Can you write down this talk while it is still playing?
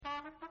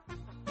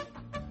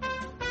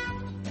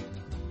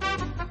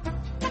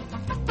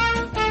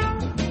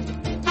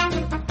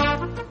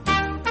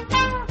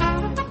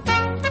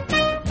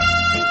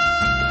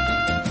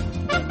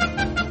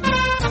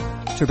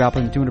Sir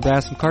Balpin, Tuna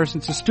Brass, and Carson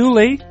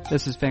Sestouli.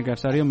 This is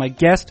Fangraphs Audio. My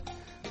guest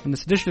on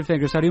this edition of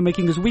Fangraphs Audio,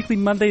 making his weekly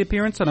Monday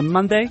appearance on a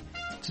Monday.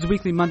 It's his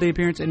weekly Monday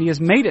appearance, and he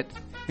has made it,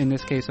 in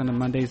this case, on a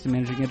Monday. He's the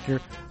managing editor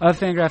of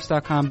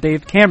Fangraphs.com,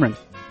 Dave Cameron.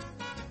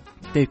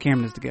 Dave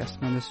Cameron is the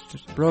guest. Now, this is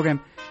just a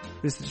program.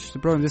 This edition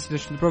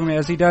of the program,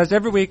 as he does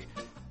every week.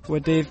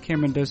 What Dave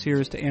Cameron does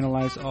here is to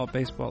analyze all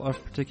baseball.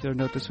 Of particular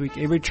note this week,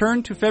 a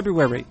return to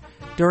February,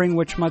 during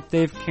which month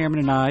Dave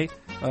Cameron and I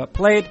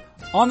played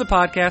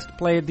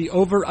the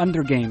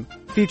over-under game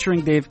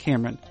featuring Dave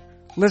Cameron.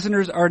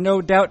 Listeners are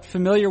no doubt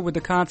familiar with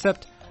the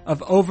concept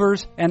of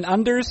overs and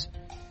unders.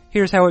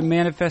 Here's how it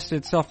manifested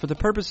itself for the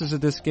purposes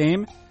of this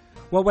game.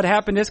 What would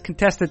happen is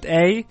contestant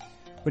A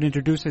would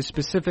introduce a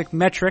specific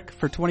metric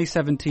for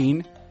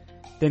 2017.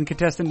 Then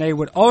contestant A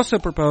would also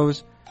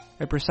propose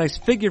a precise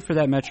figure for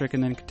that metric,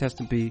 and then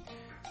contestant B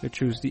would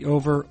choose the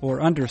over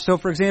or under. So,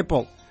 for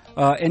example,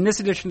 in this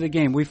edition of the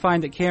game, we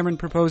find that Cameron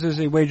proposes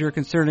a wager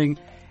concerning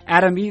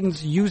Adam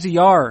Eaton's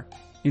UZR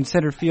in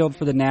center field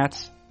for the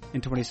Nats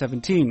in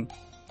 2017.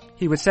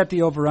 He would set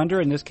the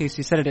over-under. In this case,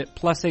 he set it at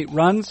 +8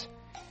 runs.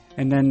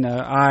 And then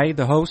I,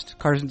 the host,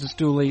 Carson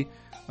Sestouli,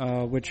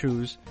 would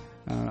choose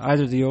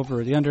either the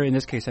over or the under. In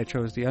this case, I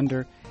chose the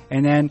under.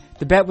 And then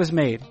the bet was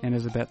made, and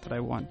is a bet that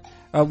I won.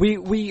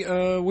 We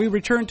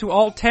returned to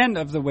all 10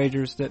 of the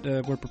wagers that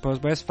were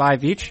proposed by us,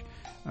 5 each.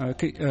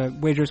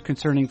 Wagers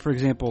concerning, for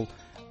example,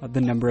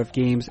 the number of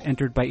games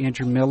entered by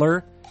Andrew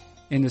Miller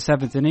in the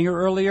 7th inning or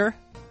earlier.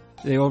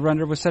 The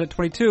over/under was set at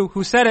 22.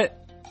 Who said it?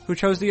 Who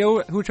chose the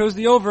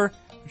over?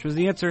 Which was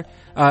the answer.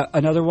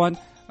 Another one,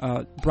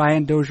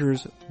 Brian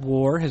Dozier's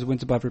WAR, his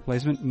wins above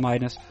replacement,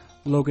 minus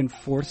Logan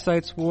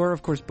Forsythe's WAR.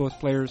 Of course, both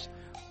players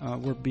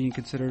were being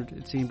considered,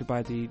 it seemed,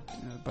 by the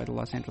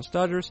Los Angeles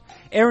Dodgers.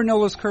 Aaron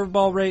Nola's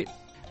curveball rate,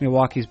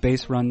 Milwaukee's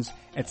base runs,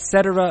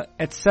 etc.,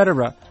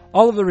 etc.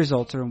 All of the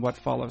results are in what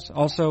follows.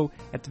 Also,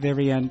 at the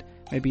very end,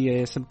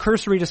 maybe some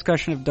cursory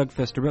discussion of Doug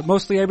Fister, but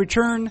mostly I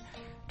return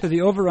to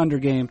the over-under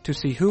game to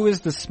see who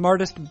is the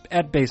smartest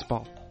at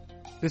baseball.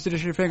 This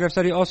edition of Fangraphs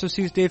Audio also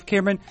sees Dave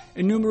Cameron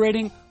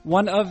enumerating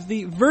one of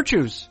the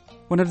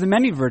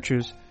many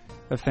virtues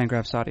of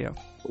Fangraphs Audio.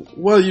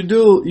 Well, you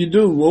do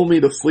lull me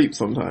to sleep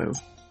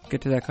sometimes.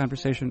 Get to that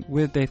conversation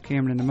with Dave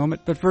Cameron in a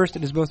moment, but first,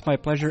 it is both my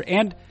pleasure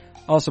and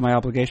also my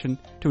obligation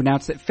to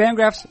announce that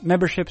Fangraphs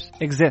memberships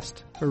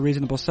exist. For a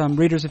reasonable sum,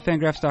 readers of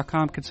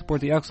Fangraphs.com can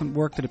support the excellent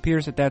work that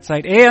appears at that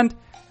site, and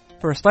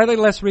for a slightly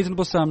less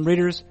reasonable sum,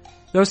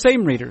 those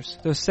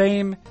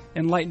same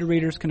enlightened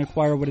readers can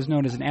acquire what is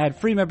known as an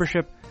ad-free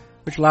membership,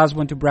 which allows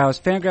one to browse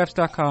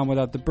Fangraphs.com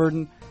without the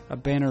burden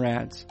of banner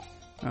ads,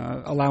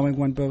 allowing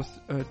one both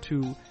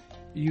to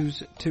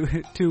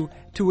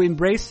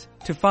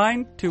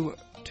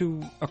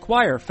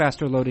acquire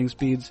faster loading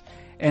speeds,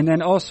 and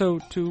then also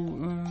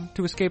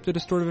to escape the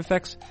distortive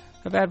effects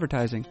of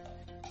advertising.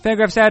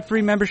 Fangraphs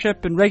ad-free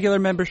membership and regular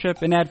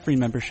membership and ad-free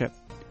membership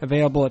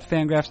available at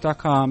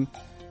Fangraphs.com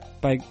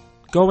by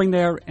going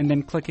there and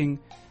then clicking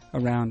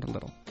around a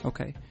little.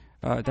 Okay,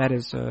 that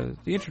is the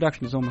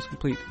introduction is almost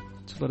complete.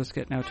 So let us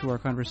get now to our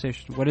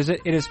conversation. What is it?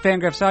 It is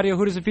Fangraphs Audio.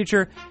 Who does it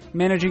feature?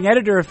 Managing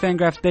editor of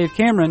Fangraphs, Dave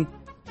Cameron.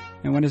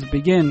 And when does it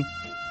begin?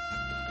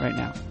 Right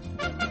now.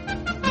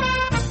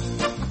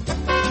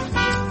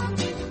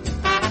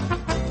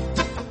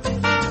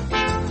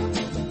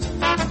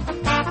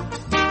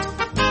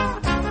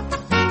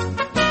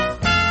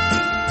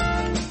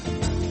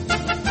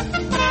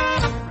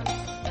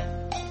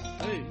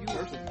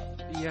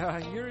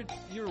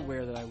 You're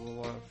aware that I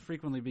will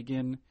frequently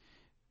begin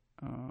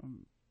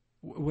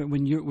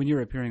when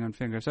you're appearing on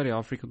Fangraphs Audio.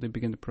 I'll frequently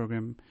begin the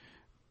program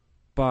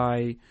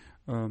by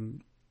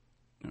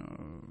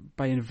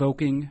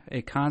invoking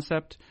a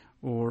concept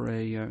or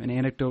an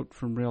anecdote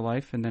from real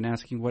life, and then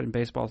asking what in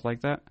baseball is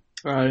like that.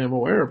 I am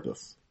aware of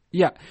this.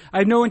 Yeah, I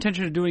have no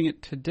intention of doing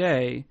it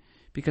today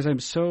because I'm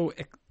so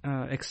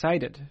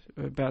excited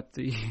about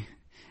the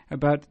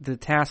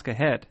task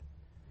ahead,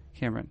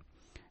 Cameron,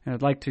 and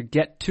I'd like to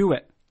get to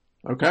it.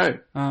 Okay.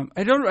 I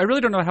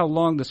really don't know how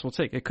long this will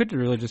take. It could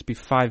really just be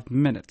 5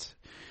 minutes,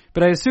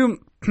 but I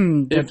assume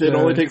if it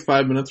only takes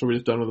 5 minutes, are we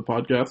just done with the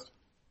podcast?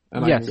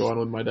 And yes. I can go on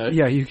with my day?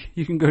 Yeah, you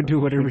can go do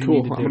whatever cool.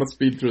 you need to do. I'm going to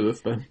speed through this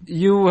then.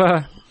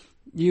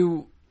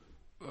 You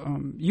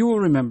will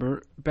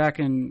remember back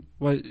in,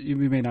 well, you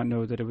may not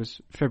know that it was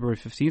February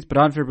 15th, but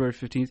on February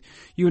 15th,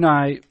 you and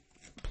I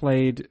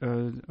played,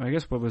 I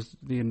guess what was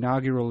the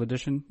inaugural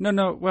edition?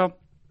 Well,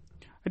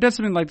 I did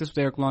something like this with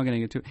Eric Long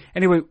getting it too.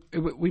 Anyway,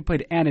 we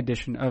played an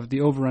edition of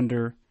the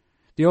over-under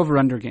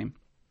game,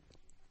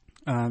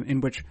 in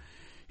which,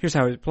 here's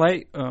how we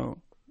play.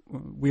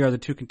 We are the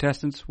two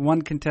contestants.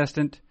 One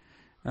contestant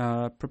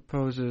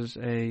proposes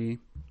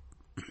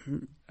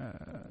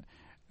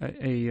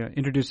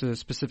introduces a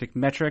specific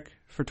metric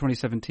for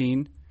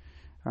 2017.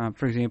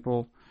 For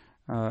example,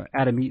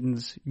 Adam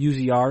Eaton's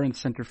UZR in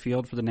center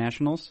field for the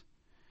Nationals.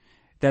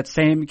 That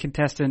same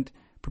contestant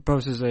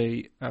proposes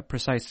a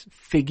precise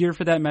figure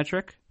for that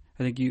metric.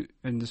 I think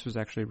and this was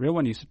actually a real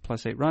one, you said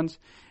 +8 runs.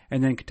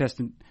 And then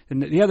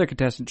the other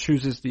contestant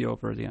chooses the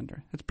over or the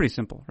under. It's pretty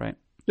simple, right?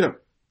 Yeah.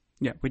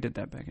 Yeah, we did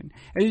that back in.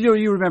 And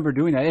you remember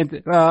doing that.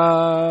 And,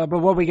 but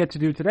what we get to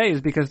do today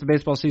is because the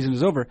baseball season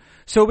is over,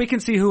 so we can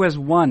see who has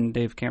won,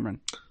 Dave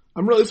Cameron.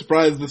 I'm really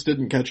surprised this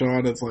didn't catch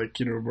on. It's like,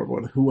 remember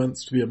when Who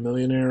Wants to Be a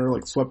Millionaire,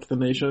 like, swept the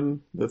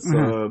nation? That's,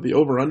 the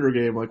over-under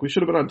game. Like, we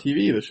should have been on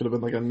TV. This should have been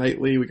like a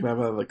nightly, we could have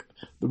the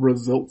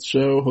results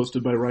show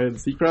hosted by Ryan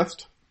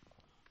Seacrest.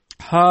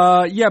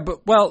 Yeah,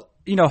 but, well,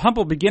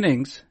 humble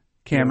beginnings,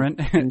 Cameron.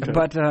 Yeah, okay.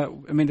 But,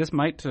 this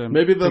might...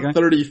 maybe the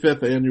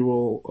 35th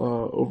annual,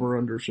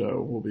 over-under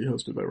show will be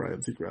hosted by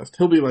Ryan Seacrest.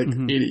 He'll be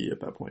 80 at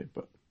that point,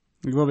 but...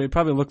 Well, they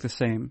probably look the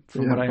same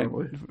from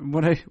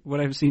what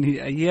I've seen.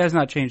 He has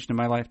not changed in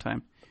my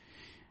lifetime.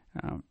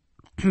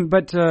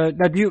 But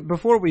now,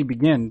 before we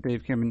begin,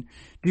 Dave Cameron,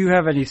 do you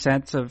have any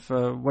sense of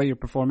what your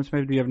performance may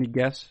be? Do you have any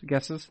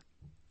guesses?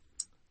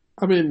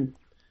 I mean,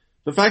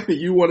 the fact that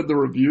you wanted to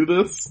review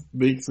this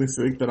makes me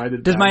think that I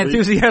did. Does my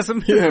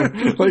enthusiasm? Yeah,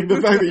 like the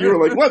fact that you were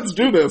like, "Let's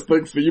do this,"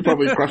 thinks that you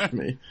probably crushed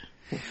me.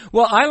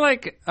 Well, I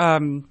like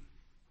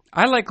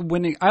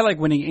winning. I like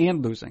winning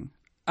and losing.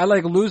 I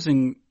like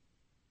losing.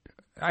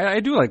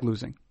 I do like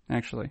losing,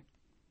 actually.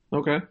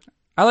 Okay.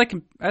 I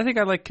think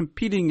I like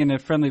competing in a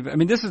friendly.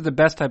 This is the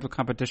best type of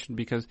competition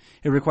because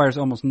it requires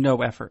almost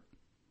no effort.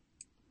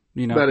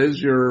 That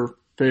is your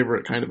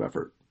favorite kind of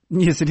effort.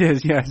 Yes, it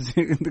is. Yes,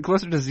 the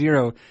closer to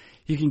zero,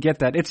 you can get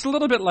that. It's a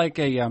little bit like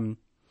I don't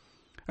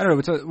know.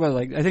 It's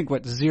I think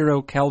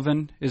 0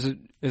 Kelvin is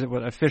it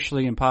what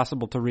officially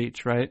impossible to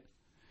reach, right?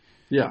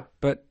 Yeah.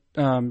 But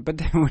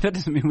that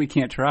doesn't mean we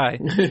can't try.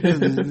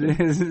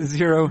 This is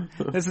zero.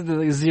 This is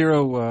the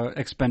zero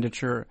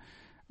expenditure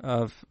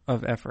of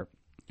effort,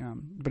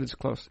 but it's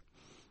close.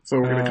 So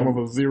we're gonna come up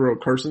with 0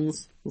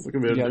 Carsons.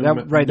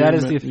 That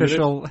is the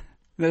official.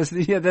 That's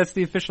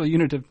the official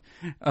unit of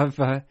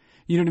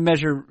unit of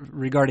measure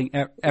regarding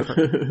effort.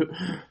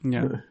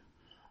 Yeah,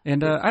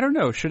 and I don't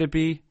know. Should it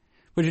be?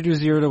 Would you do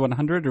 0 to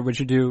 100, or would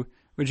you do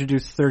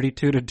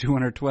 32 to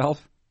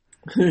 212?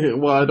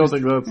 Well, I don't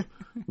think that's.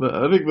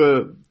 I think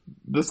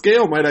the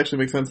scale might actually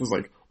make sense as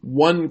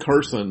 1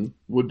 Carson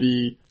would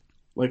be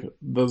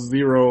the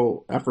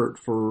 0 effort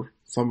for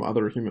some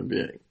other human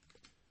being.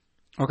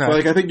 Okay.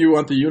 So, I think you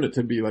want the unit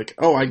to be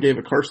I gave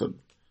a Carson,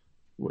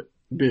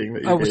 being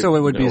that you gave so it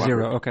would be effort.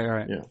 0. Okay, all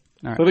right. Yeah. All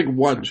right. So I think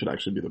 1 should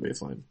actually be the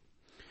baseline.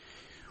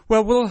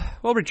 Well,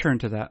 we'll return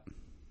to that.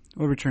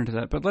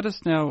 But let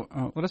us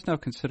now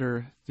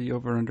consider the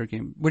over/under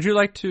game. Would you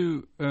like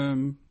to?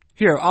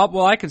 Here,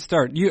 I can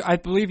start. I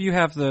believe you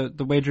have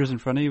the wagers in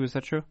front of you. Is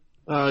that true?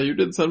 You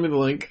did send me the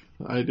link.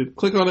 I did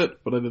click on it,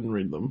 but I didn't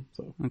read them.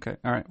 So okay,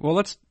 all right.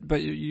 Well,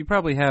 but you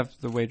probably have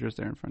the wagers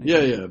there in front of you.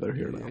 Yeah, they're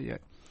here now. Yeah.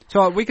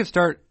 So we could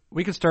start.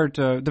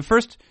 The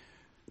first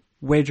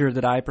wager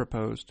that I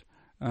proposed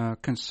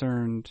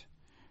concerned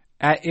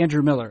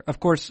Andrew Miller. Of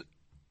course,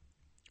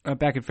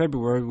 back in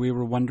February, we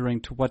were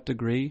wondering to what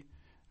degree.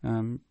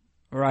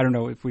 Or I don't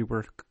know if we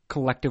were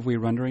collectively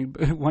wondering,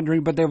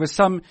 but there was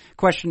some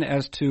question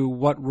as to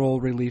what role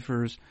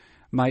relievers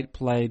might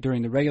play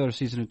during the regular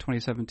season of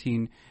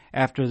 2017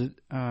 after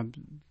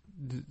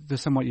the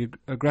somewhat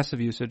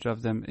aggressive usage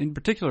of them, in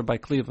particular by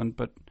Cleveland,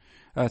 but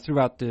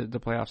throughout the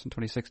playoffs in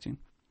 2016.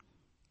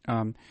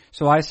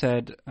 So I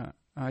said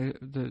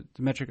the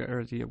metric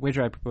or the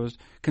wager I proposed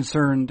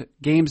concerned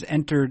games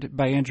entered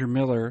by Andrew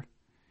Miller.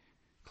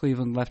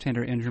 Cleveland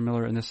left-hander Andrew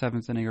Miller in the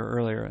 7th inning or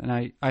earlier, and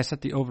I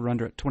set the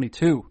over/under at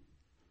 22.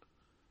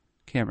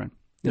 Cameron,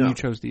 and you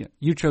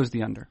chose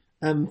the under.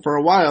 And for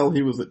a while,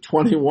 he was at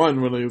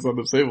 21 when he was on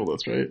the disabled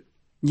list, right?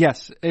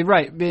 Yes,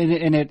 right,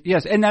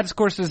 and that of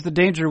course is the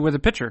danger with a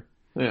pitcher.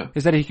 Yeah,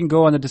 is that he can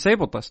go on the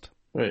disabled list.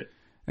 Right,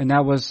 and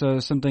that was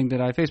something that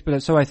I faced.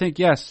 But so I think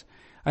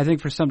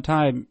for some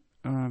time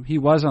he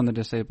was on the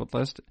disabled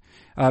list.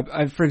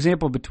 For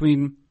example,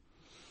 between.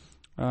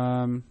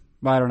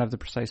 Well, I don't have the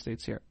precise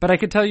dates here, but I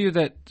could tell you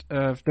that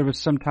there was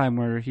some time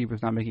where he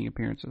was not making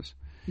appearances.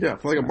 Yeah,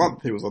 for a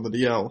month he was on the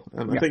DL,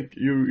 and I think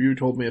you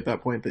told me at that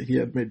point that he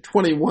had made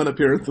 21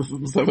 appearances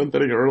in the 7th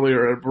inning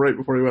earlier, right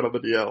before he went on the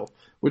DL,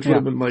 which would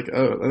have been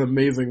an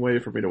amazing way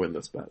for me to win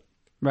this bet.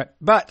 Right,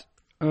 but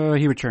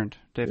he returned,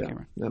 Dave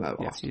Cameron. And I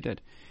lost. Yes, he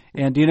did.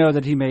 And do you know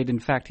that he made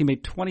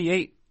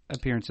 28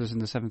 appearances in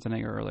the 7th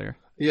inning or earlier?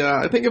 Yeah,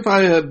 I think if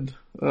I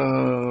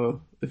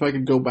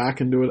could go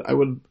back and do it, I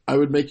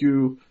would make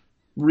you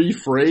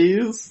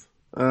rephrase,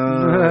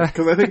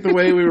 because I think the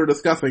way we were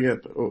discussing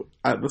it, the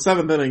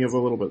 7th inning is a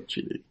little bit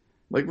cheaty.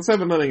 The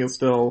 7th inning is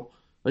still,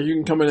 you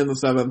can come in the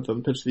 7th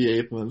and pitch the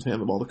 8th and then just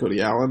hand the ball to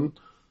Cody Allen.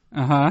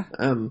 Uh-huh.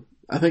 And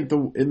I think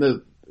in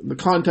the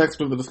context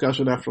of the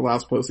discussion after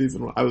last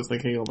postseason, I was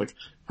thinking of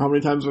how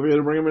many times are we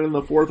going to bring him in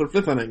the 4th or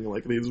 5th inning,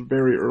 these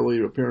very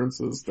early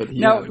appearances that he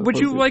Now, had would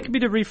you like me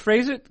to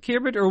rephrase it,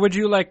 Cameron, or would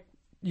you like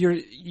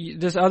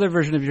this other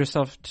version of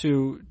yourself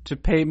to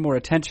pay more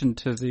attention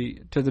to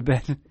the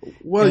bet?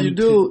 Well, you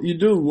do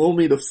lull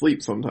me to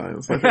sleep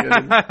sometimes. I think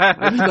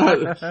I did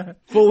not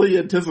fully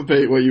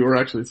anticipate what you were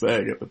actually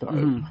saying at the time.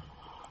 Mm-hmm.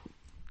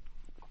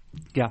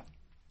 Yeah.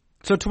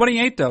 So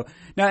 28 though.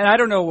 Now, and I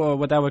don't know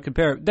what that would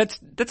compare.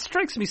 That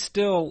strikes me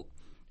still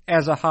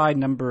as a high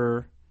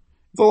number.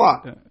 It's a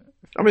lot.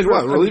 I mean,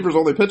 what? Relievers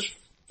only pitch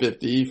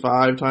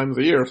 55 times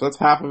a year, so that's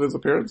half of his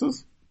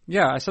appearances?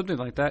 Yeah, something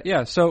like that.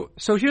 Yeah. So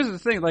here's the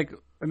thing. Like,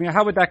 I mean,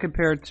 how would that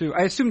compare to?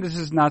 I assume this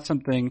is not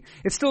something.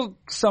 It's still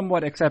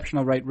somewhat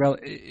exceptional, right?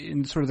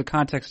 In sort of the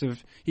context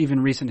of even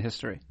recent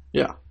history.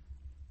 Yeah.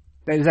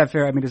 Is that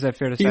fair? I mean, is that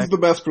fair to say? He's the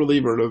best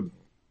reliever to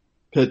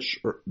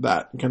pitch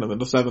that kind of in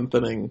the seventh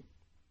inning,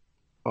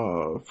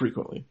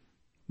 frequently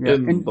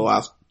in the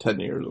last 10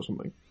 years or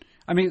something.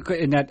 I mean,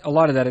 and that a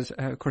lot of that is,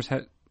 of course,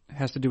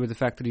 has to do with the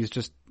fact that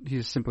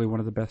he's simply one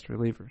of the best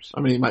relievers.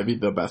 I mean, he might be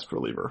the best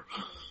reliever.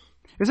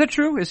 Is that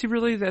true? Is he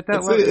really that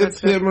level?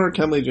 It's him or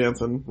Kenley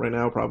Jansen right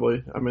now,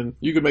 probably. I mean,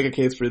 you could make a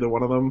case for either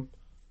one of them,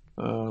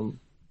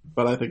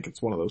 but I think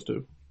it's one of those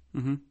two.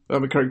 Mm-hmm. I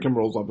mean, Craig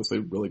Kimbrel's obviously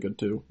really good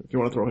too. If you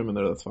want to throw him in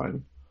there, that's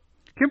fine.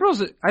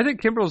 I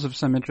think Kimbrel's of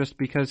some interest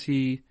because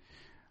he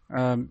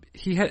had didn't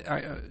he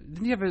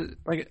have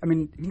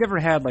he never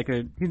had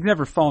he's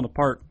never fallen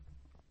apart.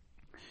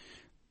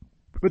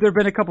 But there have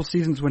been a couple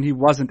seasons when he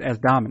wasn't as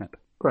dominant.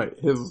 Right.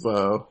 His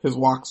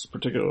walks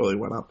particularly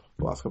went up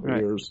the last couple of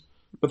years.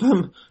 But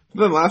then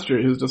last year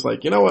he was just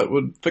like, you know what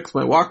would fix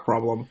my walk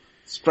problem?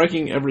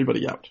 Striking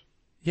everybody out.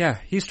 Yeah,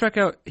 he struck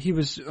out. He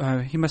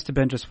he must have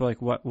been just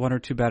one or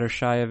two batters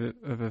shy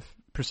of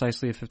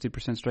precisely a 50%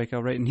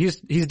 strikeout rate, and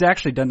he's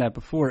actually done that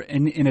before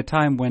in a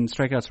time when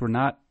strikeouts were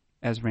not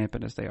as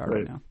rampant as they are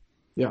right now.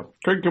 Yeah,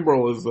 Craig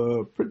Kimbrel is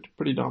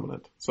pretty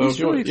dominant. So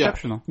he's really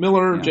exceptional.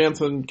 Miller,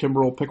 Jansen,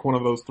 Kimbrel, pick one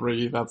of those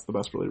three. That's the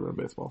best reliever in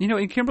baseball. You know,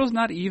 and Kimbrel's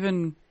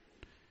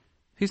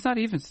he's not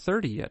even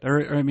 30 yet,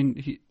 or I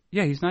mean,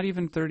 he's not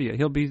even 30 yet.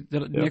 He'll be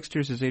next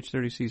year's his age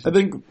 30 season. I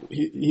think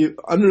he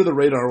under the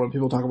radar when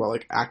people talk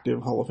about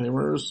active Hall of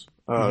Famers.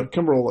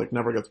 Kimbrel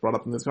never gets brought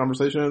up in these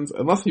conversations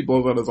unless he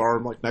blows out his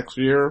arm next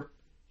year.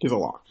 He's a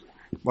lock.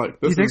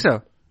 You think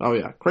so? Oh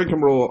yeah, Craig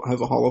Kimbrel has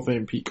a Hall of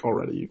Fame peak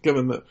already.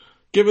 Given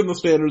the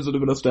standards that have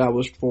been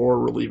established for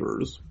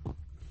relievers,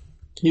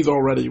 he's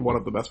already one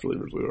of the best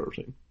relievers we've ever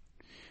seen.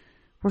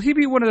 Will he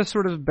be one of the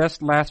sort of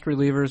best last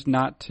relievers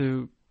not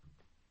to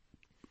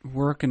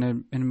work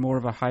in more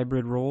of a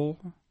hybrid role?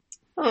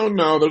 Oh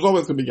no, there's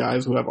always going to be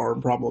guys who have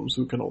arm problems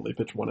who can only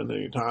pitch one at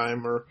any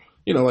time, or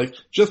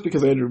just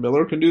because Andrew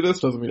Miller can do this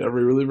doesn't mean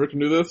every reliever can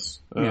do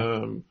this.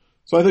 Yeah.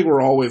 So I think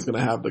we're always going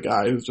to have the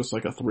guy who's just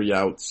a 3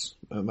 outs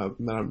and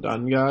then I'm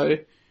done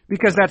guy.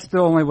 Because that's the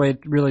only way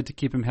really to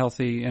keep him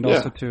healthy and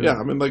also to... Yeah,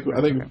 I mean,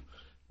 I think,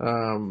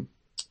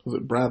 was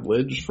it Brad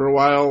Lidge for a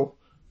while?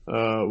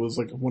 Was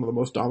one of the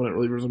most dominant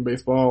relievers in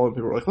baseball, and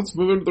people were like, let's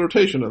move into the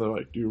rotation, and they're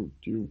like, do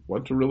you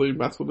want to really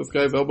mess with this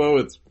guy's elbow?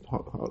 It's,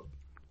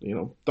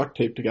 duct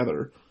taped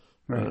together.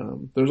 Right.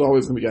 There's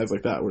always going to be guys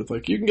like that where it's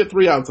you can get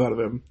 3 outs out of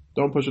him.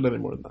 Don't push it any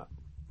more than that.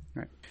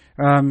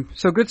 Right.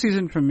 So good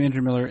season from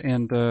Andrew Miller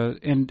and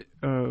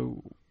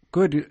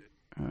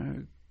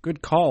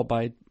good call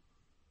by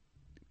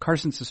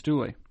Carson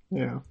Sestouli.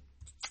 Yeah.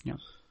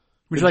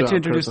 Would you like to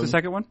introduce the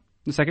second one?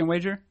 The second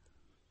wager?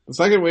 The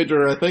second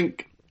wager, I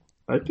think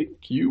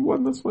you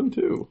won this one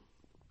too.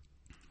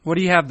 What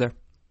do you have there?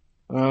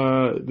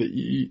 I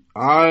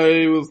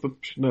was the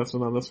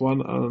Schnessen on this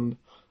one, and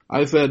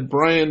I said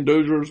Brian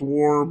Dozier's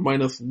WAR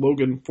minus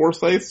Logan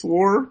Forsythe's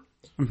WAR,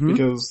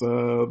 because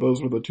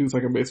those were the 2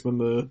 second basemen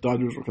the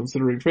Dodgers were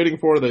considering trading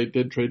for. They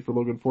did trade for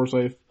Logan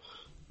Forsythe.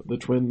 The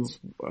Twins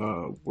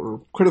were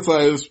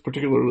criticized,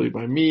 particularly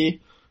by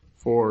me,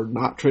 for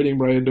not trading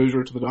Brian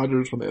Dozier to the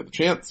Dodgers when they had the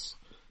chance.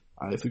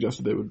 I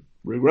suggested they would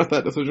regret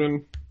that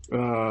decision.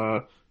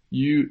 I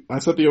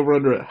set the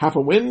over-under at half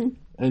a win,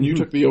 and you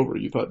took the over.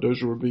 You thought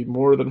Dozier would be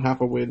more than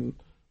half a win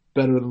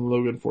better than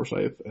Logan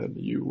Forsythe, and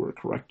you were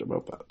correct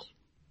about that.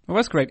 Well,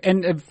 that's correct.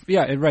 And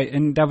right.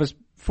 And that was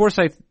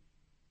Forsythe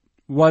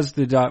was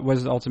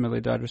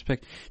ultimately Dodgers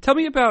pick. Tell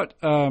me about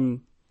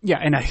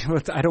and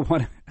I don't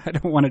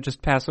want to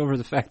just pass over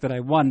the fact that I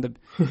won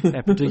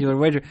that particular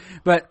wager.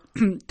 But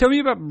tell me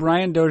about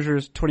Brian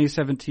Dozier's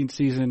 2017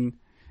 season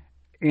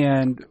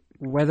and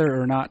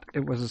whether or not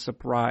it was a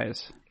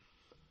surprise.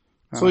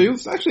 So he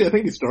was actually, I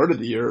think he started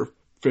the year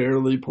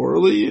fairly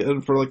poorly,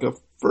 and for a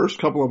first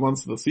couple of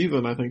months of the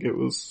season, I think it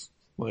was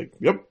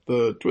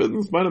the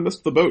Twins might have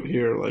missed the boat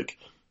here. I'm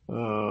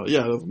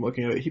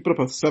looking at it. He put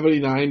up a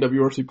 79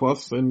 WRC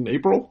plus in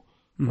April.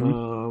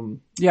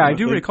 Mm-hmm. I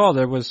do recall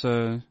there was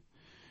the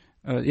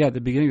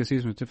beginning of the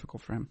season was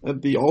difficult for him.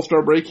 At the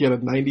All-Star break, he had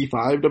a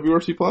 95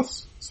 WRC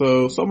plus.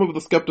 So some of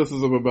the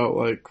skepticism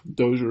about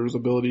Dozier's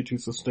ability to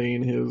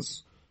sustain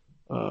his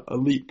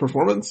elite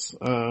performance,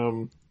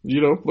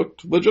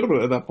 looked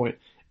legitimate at that point.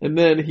 And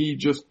then he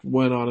just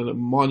went on a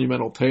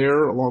monumental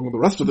tear along with the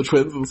rest of the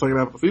Twins in the second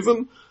half of the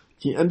season.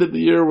 He ended the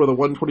year with a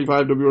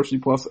 125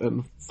 WRC plus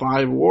and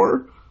 5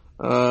 WAR,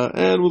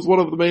 and was one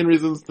of the main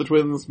reasons the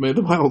Twins made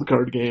the wild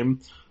card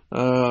game.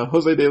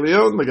 Jose De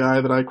Leon, the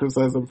guy that I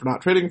criticized them for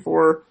not trading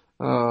for,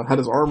 had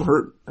his arm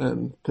hurt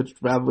and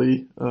pitched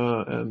badly,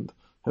 and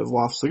has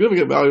lost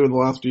significant value in the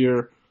last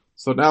year.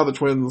 So now the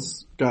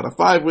Twins got a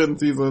 5-win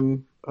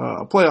season,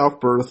 a playoff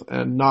berth,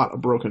 and not a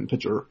broken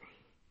pitcher,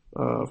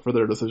 for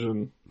their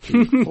decision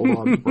to hold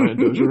on to Brian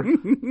Dozier.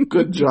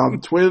 Good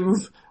job,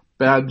 Twins.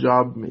 Bad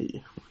job,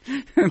 me.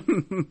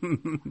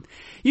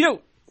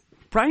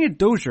 Brian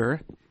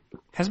Dozier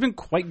has been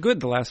quite good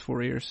the last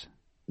 4 years.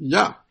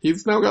 Yeah,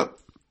 he's now got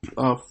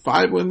a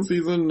 5-win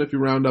season if you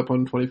round up on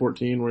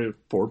 2014 where you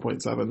have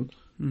 4.7.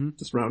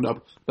 Just round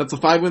up. That's a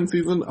 5-win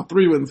season, a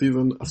 3-win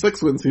season, a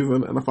 6-win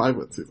season, and a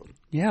 5-win season.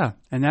 Yeah,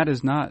 and that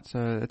is not,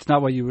 it's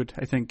not what you would,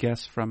 I think,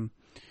 guess from,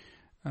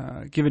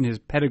 given his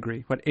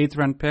pedigree. What, 8th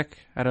round pick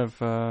out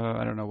of,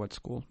 I don't know what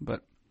school,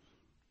 but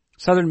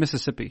Southern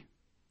Mississippi.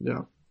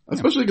 Yeah.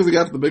 Especially because he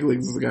got to the big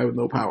leagues as a guy with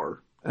no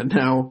power. And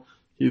now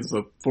he's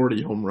a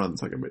 40 home run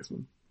second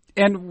baseman.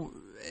 And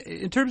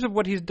in terms of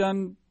what he's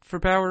done for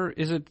power,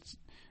 is it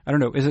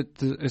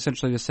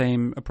essentially the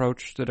same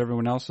approach that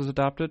everyone else has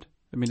adopted?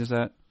 I mean, is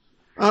that?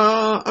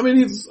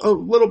 He's a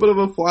little bit of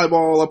a fly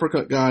ball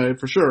uppercut guy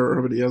for sure.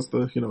 I mean, he has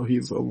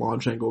he's a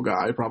launch angle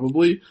guy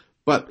probably,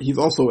 but he's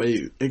also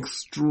a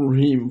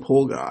extreme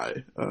pull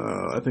guy.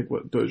 I think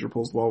what Dozier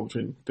pulls the ball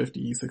between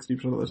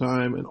 50-60% of the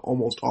time, and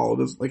almost all of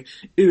his, it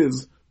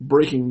is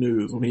breaking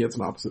news when he hits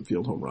an opposite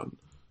field home run.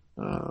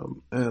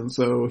 And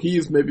so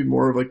he's maybe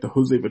more of the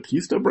Jose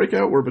Bautista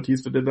breakout, where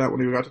Bautista did that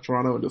when he got to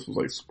Toronto and just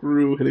was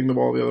screw hitting the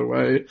ball the other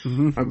way.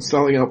 Mm-hmm. I'm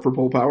selling out for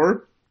pull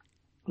power.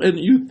 And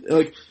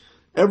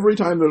every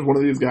time there's one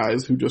of these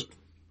guys who just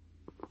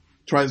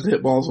tries to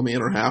hit balls on the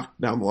inner half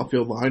down the left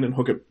field line and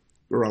hook it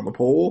around the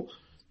pole,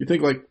 you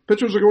think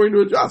pitchers are going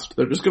to adjust.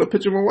 They're just going to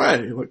pitch him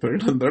away. They're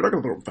not going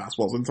to throw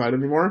fastballs inside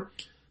anymore.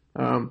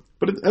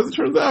 But as it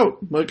turns out,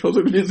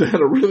 Jose Bautista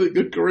had a really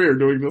good career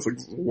doing this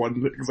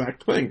one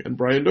exact thing, and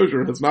Brian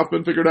Dozier has not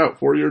been figured out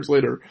 4 years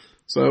later.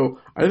 So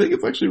I think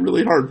it's actually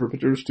really hard for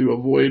pitchers to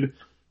avoid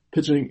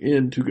pitching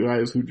into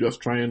guys who just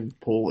try and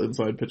pull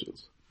inside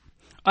pitches.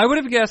 I would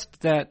have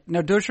guessed that.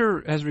 Now,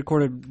 Dozier has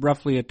recorded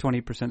roughly a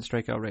 20%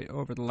 strikeout rate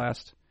over the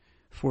last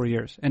 4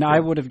 years, and I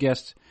would have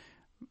guessed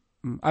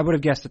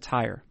it's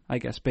higher, I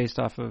guess, based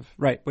off of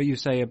what you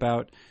say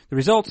about the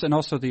results and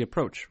also the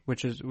approach,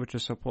 which is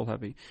so pull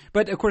heavy.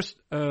 But of course,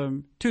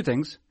 two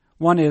things.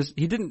 One is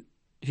he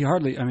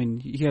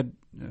had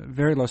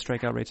very low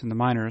strikeout rates in the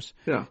minors.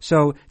 Yeah.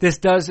 So this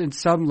does, in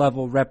some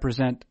level,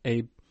 represent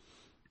a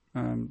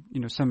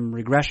some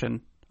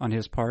regression on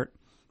his part,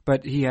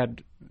 but he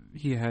had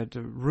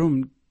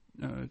room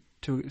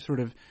to sort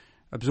of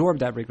absorb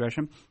that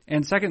regression.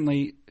 And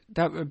secondly,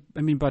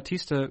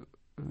 Bautista.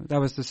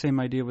 That was the same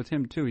idea with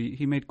him, too.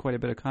 He made quite a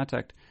bit of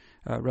contact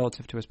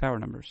relative to his power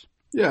numbers.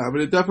 Yeah, but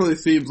it definitely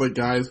seems like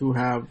guys who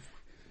have,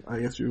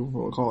 I guess you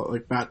will call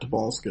it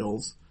bat-to-ball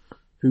skills,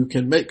 who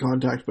can make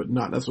contact but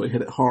not necessarily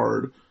hit it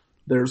hard.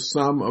 There's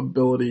some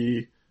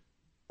ability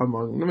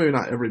among, maybe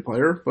not every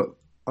player, but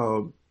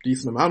a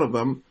decent amount of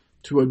them,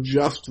 to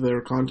adjust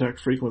their contact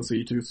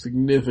frequency to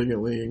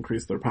significantly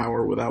increase their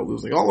power without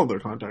losing all of their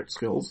contact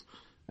skills.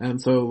 And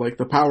so,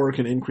 the power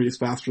can increase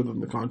faster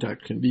than the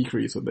contact can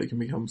decrease, and they can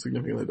become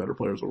significantly better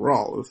players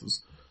overall. This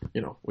is,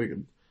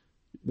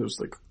 there's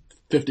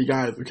 50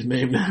 guys we can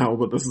name now,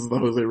 but this is the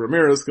Jose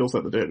Ramirez skill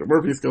set, the Daniel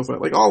Murphy skill set.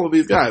 All of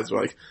these guys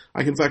are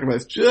I can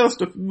sacrifice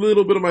just a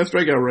little bit of my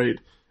strikeout rate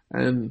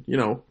and,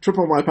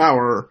 triple my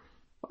power.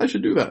 I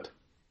should do that.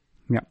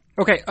 Yeah.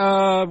 Okay,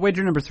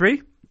 wager number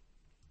 3,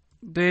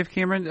 Dave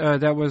Cameron,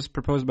 that was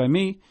proposed by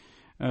me.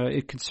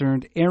 It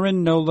concerned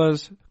Aaron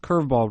Nola's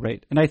curveball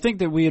rate. And I think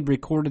that we had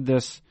recorded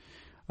this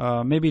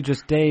maybe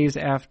just days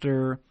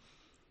after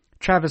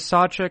Travis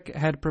Sawchik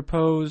had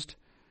proposed.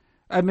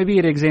 Maybe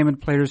it examined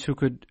players who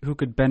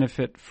could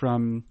benefit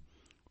from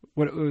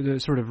what the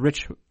sort of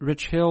Rich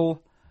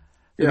Hill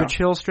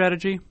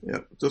strategy. Yeah,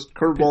 just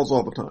curveballs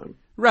all the time.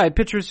 Right,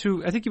 pitchers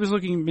who, I think he was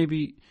looking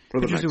maybe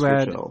for pitchers who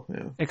had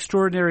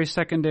extraordinary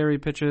secondary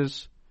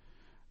pitches,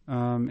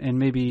 and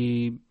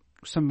maybe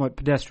somewhat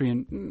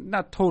pedestrian,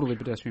 not totally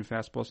pedestrian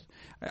fastballs.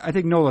 I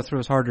think Nola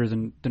throws harder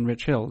than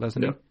Rich Hill,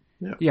 doesn't he?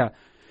 Yeah.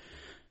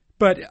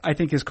 But I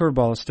think his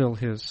curveball is still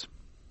his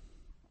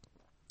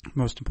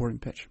most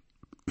important pitch.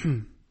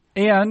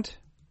 And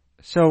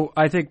so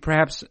I think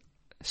perhaps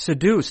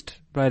seduced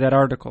by that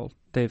article,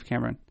 Dave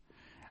Cameron,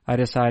 I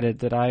decided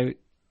that I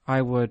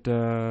would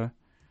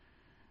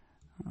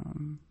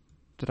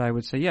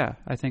say,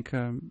 I think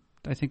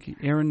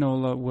Aaron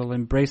Nola will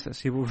embrace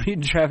this. He will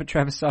read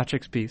Travis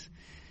Sawchik's piece,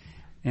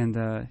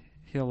 and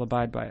he'll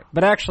abide by it.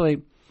 But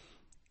actually,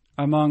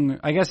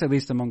 at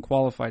least among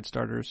qualified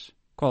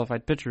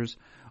pitchers,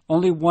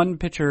 only one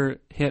pitcher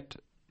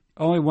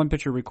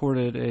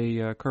recorded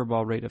a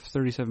curveball rate of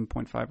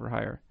 37.5 or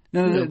higher.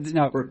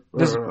 Not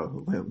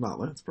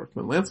Lance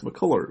Brookman, Lance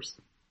McCullers.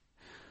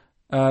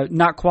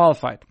 Not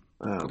qualified.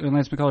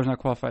 Lance McCullers not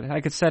qualified.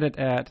 I could set it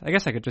at, I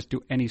guess I could just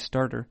do any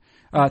starter.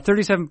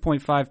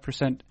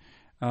 37.5%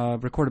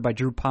 recorded by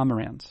Drew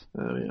Pomeranz.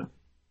 Oh, yeah.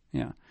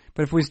 Yeah.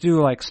 But if we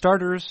do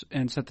starters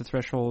and set the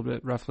threshold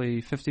at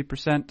roughly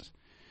 50%,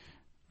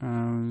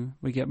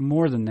 we get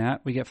more than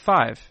that. We get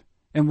 5.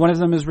 And one of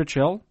them is Rich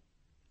Hill.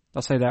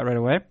 I'll say that right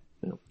away.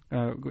 Yeah.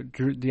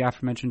 The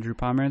aforementioned Drew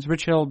Pomeranz.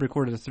 Rich Hill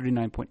recorded a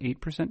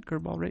 39.8%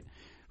 curveball rate,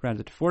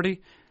 rounded to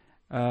 40.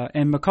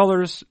 And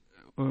McCullers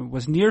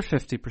was near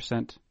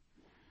 50%.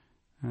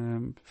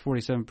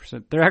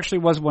 47%. There actually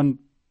was one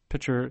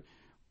pitcher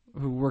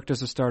who worked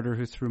as a starter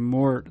who threw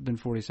more than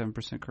 47%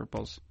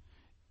 curveballs.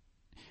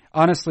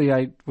 Honestly,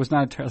 I was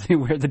not entirely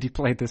aware that he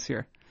played this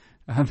year.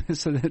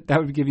 So that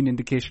would give you an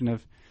indication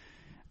of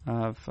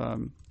how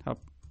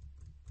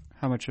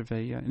much of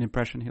an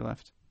impression he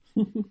left.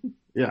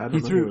 Yeah, I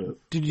don't know who it is.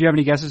 Did you have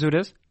any guesses who it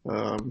is?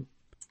 I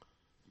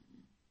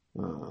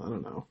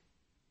don't know.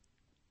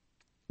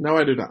 No,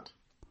 I do not.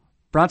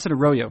 Bronson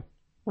Arroyo.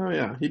 Oh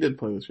yeah, he did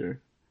play this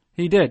year.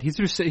 He did.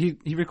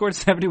 He recorded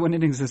 71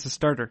 innings as a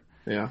starter.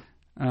 Yeah.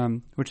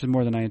 Which is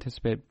more than I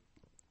anticipated.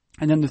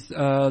 And then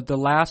the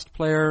last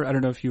player, I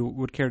don't know if you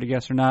would care to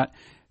guess or not,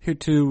 who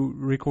to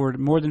record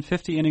more than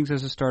 50 innings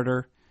as a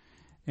starter,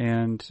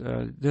 and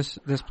this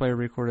player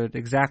recorded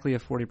exactly a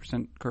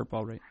 40%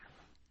 curveball rate.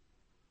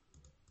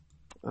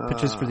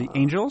 Pitches for the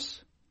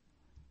Angels.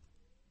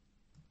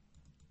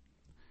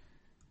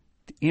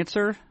 The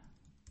answer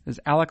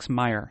is Alex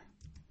Meyer.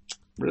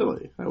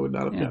 Really? I would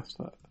not have guessed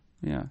that.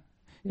 Yeah.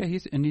 Yeah,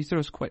 he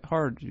throws quite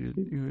hard.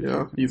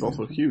 He's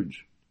also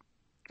huge.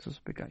 He's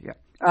a big guy, yeah.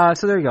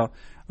 So there you go.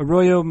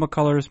 Arroyo,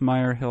 McCullers,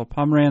 Meyer, Hill,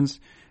 Pomeranz,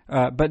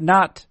 but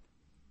not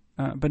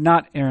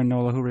Aaron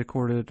Nola, who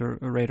recorded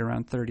a rate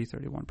around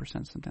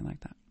 31%, something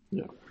like that.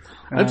 Yeah.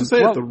 I have to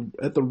say,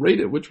 at the rate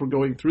at which we're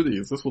going through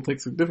these, this will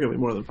take significantly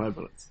more than 5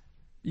 minutes.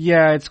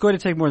 Yeah, it's going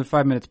to take more than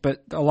 5 minutes,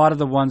 but a lot of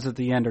the ones at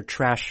the end are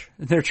trash.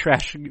 They're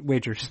trash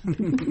wagers. We're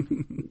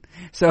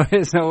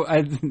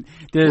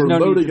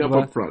loading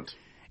up front.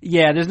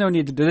 Yeah, there's no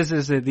need to do this.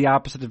 Is the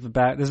opposite of the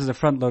back. This is a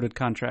front-loaded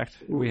contract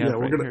we have. Yeah,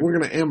 we're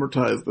gonna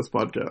amortize this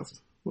podcast.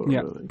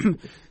 Yeah.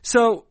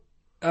 So,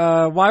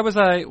 why was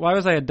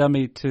I a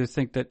dummy to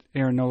think that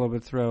Aaron Nola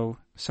would throw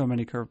so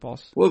many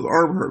curveballs? Well, his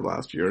arm hurt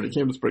last year, and he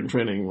came to spring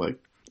training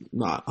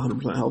not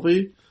 100%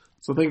 healthy.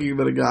 So thinking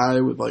that a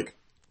guy with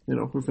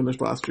who finished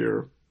last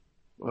year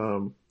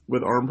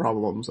with arm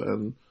problems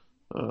and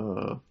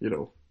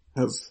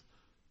has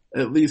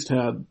at least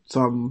had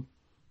some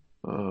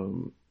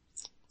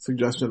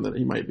suggestion that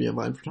he might be in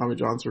line for Tommy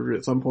John surgery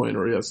at some point,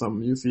 or he has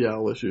some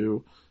UCL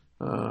issue.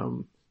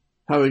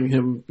 Having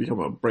him become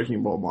a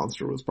breaking ball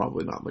monster was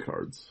probably not in the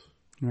cards.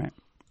 Right.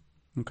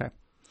 Okay.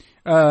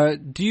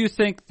 Do you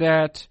think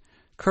that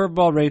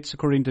curveball rates,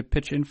 according to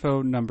Pitch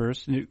Info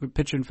numbers,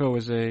 Pitch Info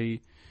is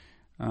it's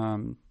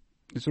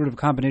sort of a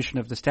combination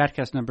of the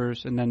StatCast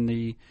numbers and then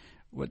the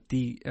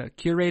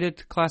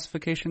curated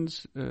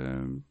classifications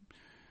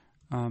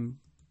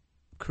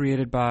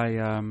created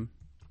by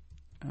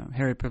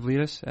Harry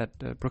Pavlidis at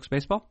Brooks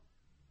Baseball?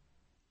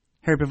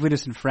 Harry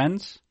Pavlidis and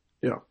Friends?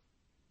 Yeah.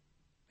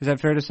 Is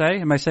that fair to say?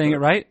 Am I saying it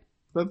right?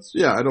 I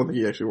don't think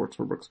he actually works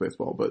for Brooks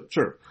Baseball, but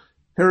sure.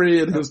 Harry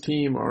and his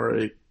team are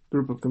a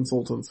group of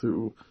consultants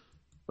who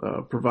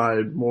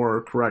provide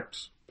more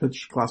correct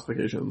pitch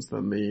classifications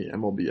than the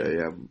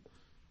MLB-AM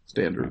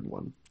standard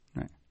one.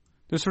 Right.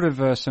 There's sort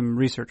of some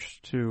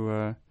research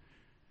to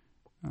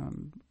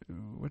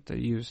what they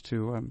use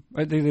to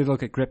they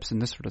look at grips and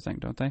this sort of thing,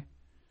 don't they?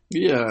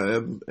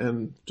 Yeah,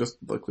 and just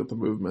look at the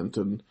movement,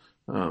 and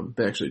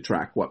they actually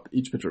track what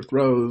each pitcher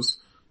throws.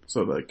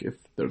 So if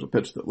there's a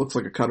pitch that looks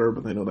like a cutter,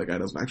 but they know that guy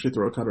doesn't actually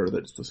throw a cutter,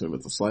 they just assume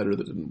it's a slider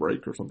that didn't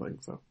break or something.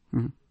 So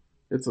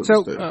it's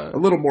a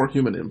little more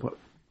human input.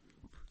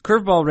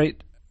 Curveball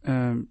rate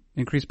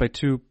increased by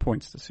 2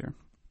 points this year,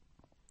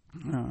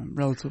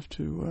 relative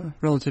to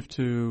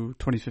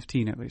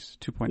 2015 at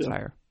least, 2 points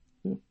higher.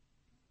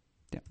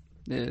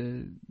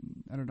 I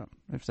don't know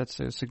if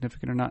that's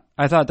significant or not.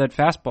 I thought that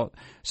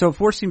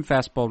four-seam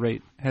fastball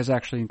rate has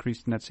actually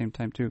increased in that same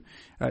time too.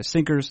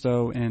 Sinkers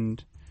though,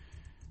 and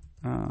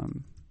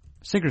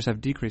sinkers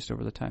have decreased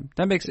over the time.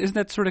 Isn't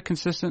that sort of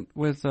consistent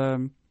with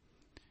what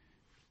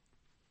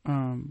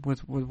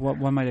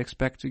one might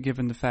expect,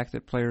 given the fact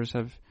that players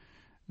have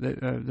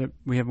that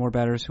we have more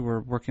batters who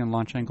are working on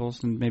launch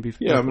angles and maybe if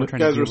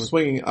guys are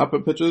swinging up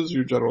at pitches,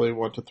 you generally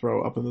want to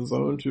throw up in the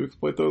zone to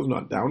exploit those,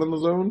 not down in the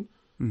zone.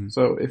 Mm-hmm.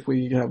 So if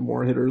we have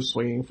more hitters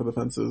swinging for the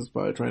fences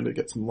by trying to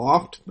get some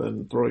loft,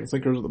 then throwing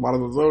sinkers at the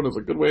bottom of the zone is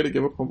a good way to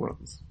give up home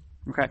runs.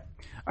 Okay.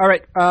 All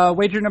right.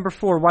 Wager number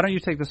 4. Why don't you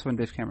take this one,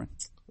 Dave Cameron?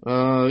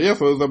 So it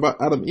was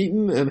about Adam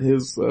Eaton and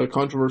his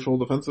controversial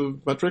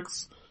defensive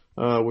metrics,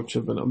 which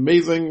have been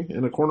amazing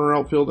in a corner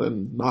outfield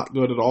and not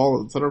good at all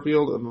in center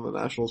field, and then the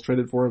Nationals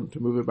traded for him to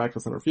move it back to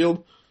center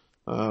field.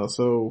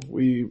 So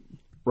I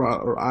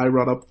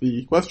brought up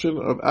the question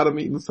of Adam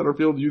Eaton's center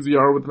field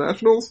UZR with the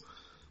Nationals.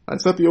 I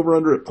set the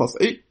over-under at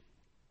 +8.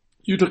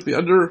 You took the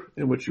under,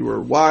 in which you were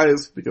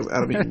wise, because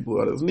Adam Eaton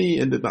blew out his knee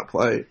and did not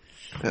play.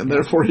 And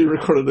therefore he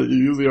recorded a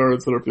UZR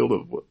in center field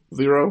of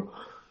 0.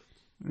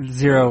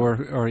 0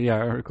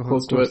 or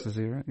close to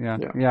 0. Yeah.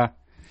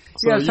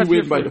 So you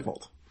win by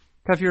default.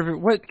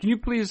 What, can you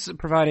please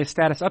provide a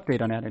status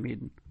update on Adam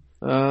Eaton?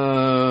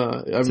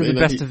 To the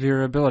best of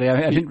your ability.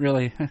 I didn't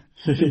really.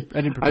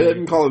 I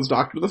didn't call his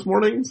doctor this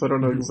morning, so I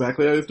don't know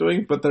exactly how he's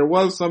doing. But there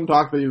was some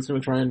talk that he was going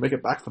to try and make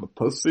it back for the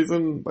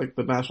postseason. Like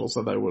the Nationals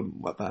said, they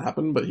wouldn't let that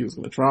happen, but he was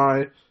going to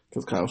try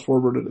because Kyle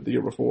Schwarber did it the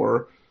year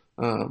before.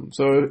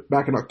 So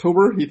back in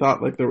October, he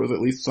thought like there was at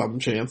least some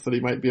chance that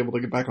he might be able to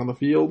get back on the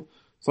field.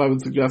 So I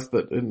would suggest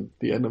that in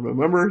the end of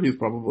November, he's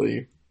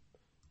probably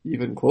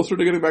even closer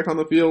to getting back on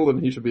the field,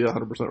 and he should be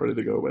 100% ready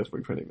to go by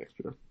spring training next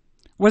year.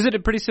 Was it a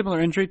pretty similar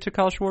injury to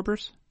Kyle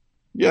Schwarber's?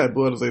 Yeah, it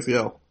blew out his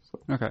ACL. So.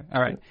 Okay,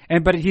 all right.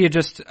 But he had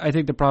just, I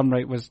think the problem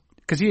rate was,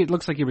 because it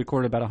looks like he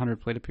recorded about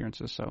 100 plate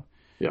appearances, so.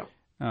 Yeah.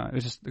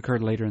 It just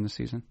occurred later in the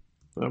season.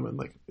 It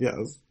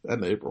was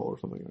end of April or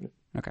something, right?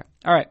 Okay,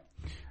 all right.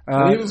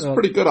 And he was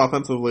pretty good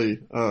offensively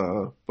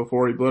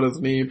before he blew out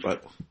his knee,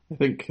 but I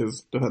think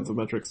his defensive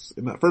metrics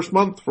in that first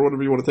month, for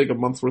whatever you want to take a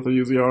month's worth of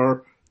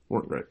UZR,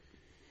 weren't great.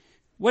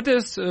 What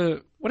is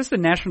the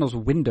Nationals'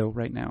 window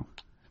right now?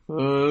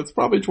 It's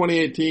probably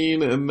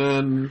 2018, and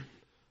then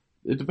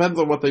it depends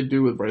on what they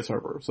do with Bryce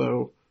Harper.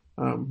 So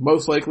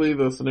most likely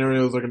the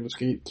scenarios are going to just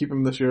keep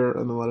him this year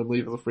and then let him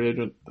leave as a free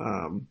agent,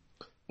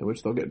 in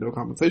which they'll get no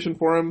compensation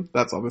for him.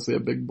 That's obviously a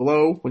big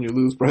blow when you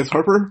lose Bryce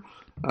Harper.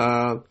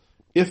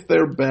 If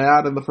they're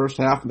bad in the first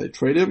half and they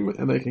trade him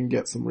and they can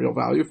get some real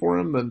value for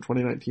him, then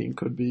 2019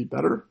 could be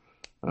better.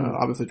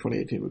 Obviously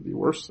 2018 would be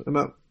worse in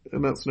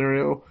that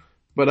scenario.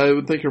 But I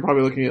would think you're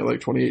probably looking at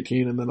like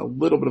 2018 and then a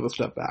little bit of a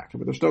step back. I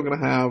mean, they're still going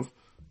to have,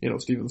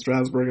 Steven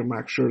Strasburg and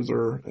Max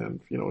Scherzer, and,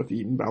 if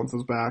Eaton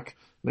bounces back,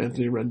 and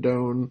Anthony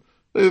Rendon,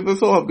 they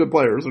still have good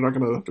players. They're not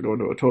going to have to go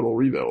into a total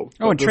rebuild.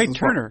 Oh, and Trey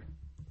Turner.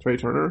 Trey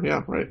Turner, yeah,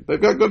 right. They've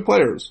got good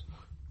players,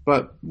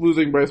 but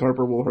losing Bryce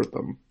Harper will hurt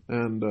them.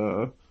 And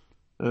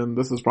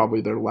this is probably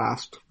their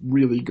last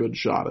really good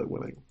shot at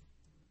winning.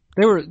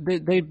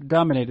 They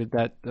dominated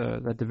that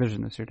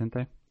division this year, didn't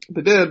they?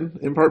 They did,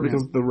 in part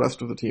because the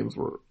rest of the teams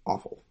were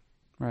awful.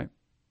 Right.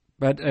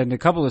 And a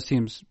couple of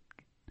teams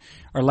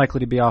are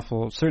likely to be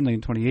awful, certainly in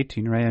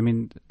 2018, right? I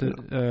mean,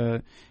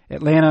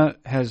 Atlanta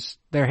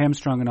they're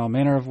hamstrung in all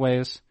manner of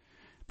ways,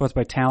 both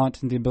by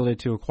talent and the ability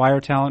to acquire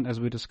talent, as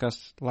we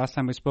discussed the last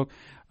time we spoke.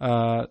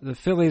 The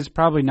Phillies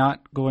probably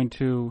not going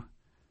to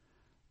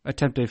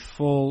attempt to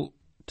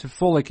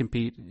fully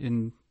compete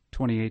in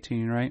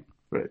 2018, right?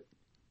 Right.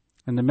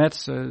 And the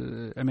Mets,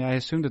 I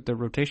assume that the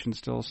rotation's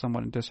still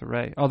somewhat in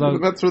disarray. Although the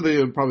Mets are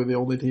probably the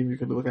only team you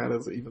can look at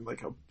as even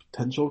like a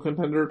potential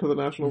contender to the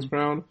Nationals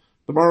crown.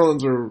 The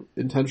Marlins are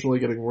intentionally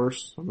getting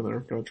worse. I mean,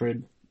 they're going to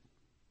trade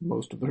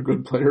most of their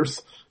good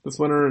players this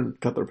winter and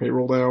cut their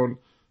payroll down.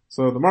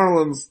 So the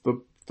Marlins,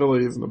 the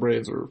Phillies, and the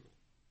Braves are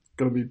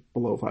going to be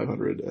below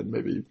 500 and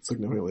maybe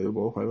significantly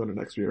below 500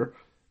 next year.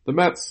 The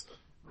Mets,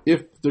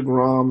 if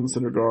DeGrom and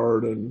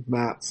Syndergaard and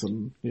Matz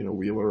and,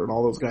 Wheeler and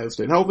all those guys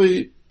stayed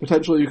healthy,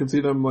 potentially you can see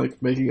them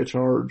like making a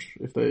charge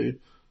if they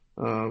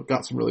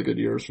got some really good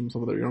years from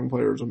some of their young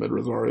players, or Med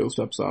Rosario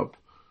steps up,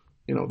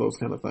 those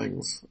kind of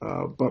things.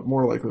 But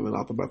more likely than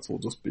not, the Mets will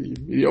just be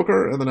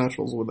mediocre, and the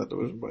Nationals will win that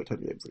division by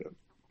 10 games again.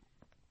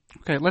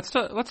 Okay, let's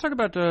talk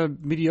about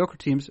mediocre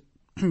teams,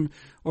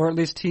 or at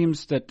least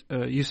teams that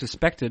you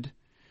suspected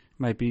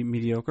might be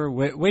mediocre.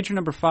 Wager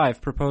number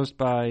 5, proposed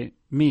by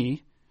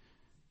me,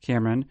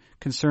 Cameron,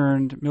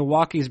 concerned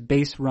Milwaukee's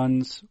base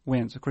runs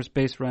wins. Of course,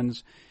 base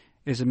runs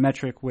is a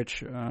metric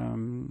which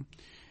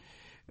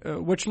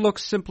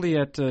looks simply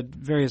at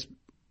various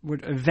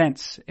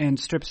events and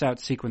strips out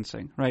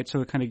sequencing, right?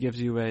 So it kind of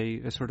gives you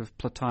a sort of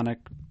platonic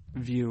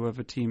view of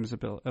a team's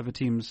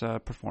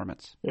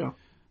performance. Yeah.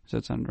 Does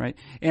that sound right?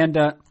 And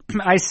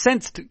I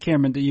sensed,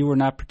 Cameron, that you were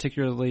not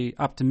particularly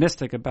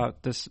optimistic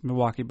about this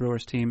Milwaukee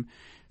Brewers team,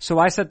 so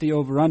I set the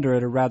over/under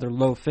at a rather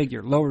low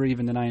figure, lower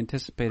even than I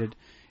anticipated,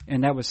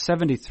 and that was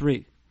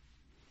 73.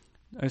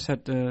 I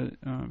said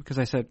because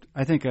I said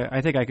I think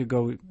I could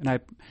go, and I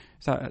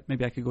thought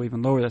maybe I could go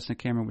even lower than this, and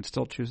Cameron would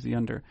still choose the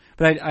under.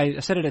 But I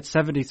set it at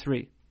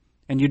 73,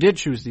 and you did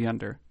choose the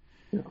under.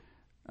 Yeah.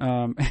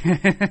 And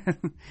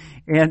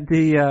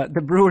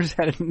the Brewers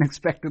had an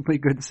unexpectedly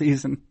good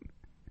season.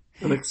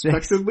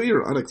 Unexpectedly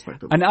or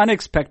unexpectedly? An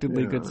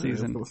unexpectedly good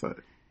season. I was gonna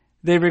say.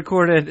 They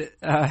recorded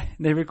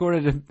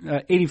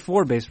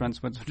 84 base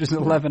runs wins, which is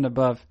 11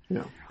 above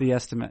the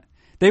estimate.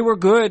 They were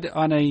good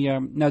on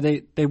a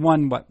they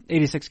won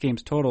 86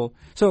 games total.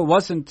 So it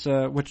wasn't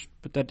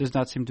but that does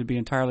not seem to be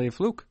entirely a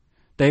fluke.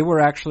 They were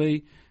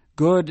actually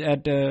good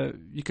at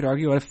you could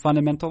argue at a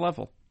fundamental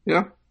level.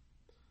 Yeah.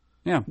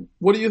 Yeah.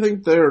 What do you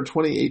think their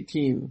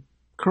 2018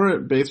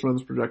 current base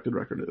runs projected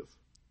record is?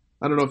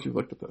 I don't know if you've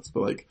looked at this,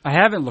 but I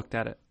haven't looked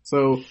at it.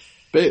 So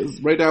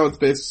right now it's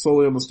based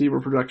solely on the Steamer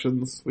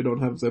projections. We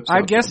don't have ZiPS.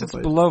 I guess it's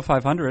below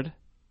 500.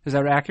 Is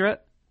that accurate?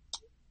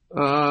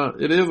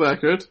 It is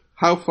accurate.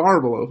 How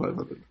far below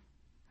 500?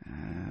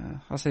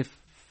 I'll say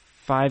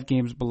 5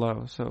 games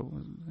below, so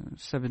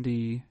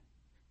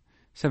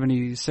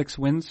 76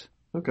 wins.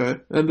 Okay.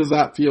 And does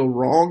that feel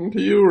wrong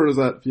to you, or does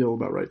that feel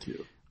about right to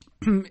you?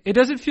 It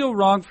doesn't feel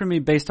wrong for me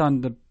based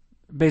on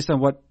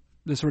what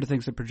the sort of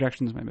things that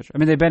projections might measure. I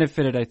mean, they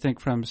benefited, I think,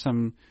 from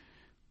some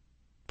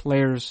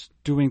players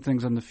doing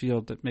things on the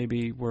field that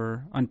maybe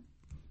were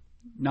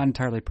not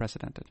entirely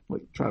precedented.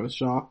 Like Travis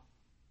Shaw,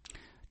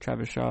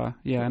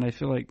 yeah, and I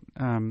feel like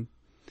I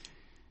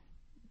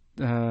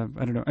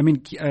don't know. I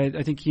mean,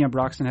 I think Keon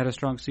Broxton had a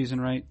strong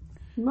season, right?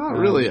 Not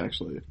really,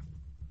 actually.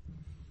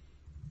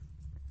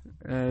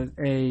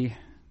 a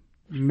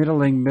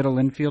middling middle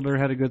infielder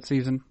had a good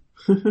season.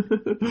 There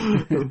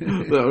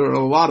were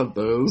a lot of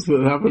those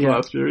that happened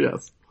last year.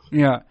 Yes.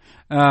 Yeah.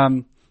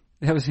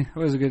 It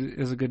was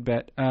a good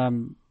bet. I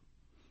don't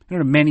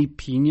know. Manny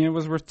Pena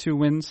was worth 2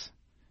 wins.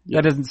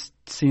 Yeah. That doesn't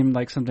seem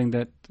like something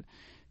that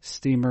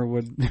Steamer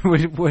would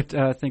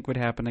think would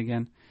happen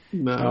again.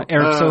 No.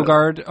 Eric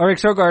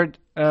Sogard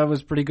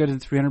was pretty good in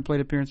 300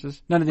 plate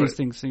appearances. None of these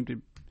things seem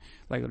to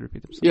likely to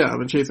repeat themselves. Yeah, I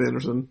mean Chase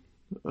Anderson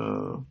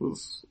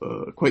was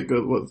quite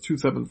good. What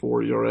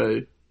 2.74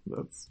 ERA?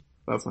 That's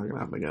not going to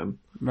happen again.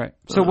 Right.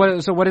 So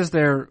what is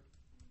their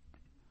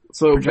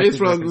base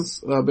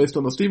runs based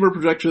on the Steamer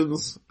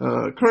projections?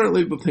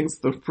 Currently, the things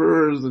the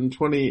Brewers in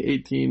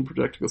 2018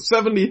 project to go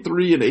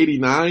 73 and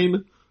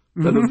 89.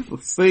 That is the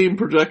same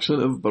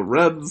projection as the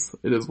Reds.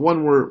 It is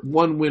one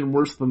win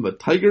worse than the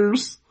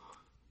Tigers.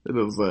 It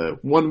is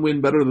 1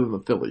 win better than the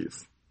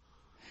Phillies.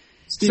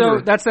 Steamer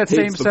so that's that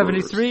same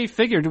 73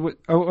 figure.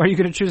 Are you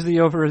going to choose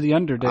the over or the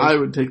under, Dave? I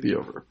would take the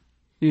over.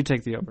 You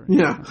take the over.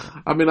 Yeah.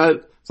 I mean, I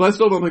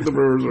still don't think the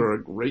Brewers are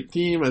a great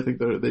team. I think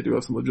they do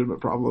have some legitimate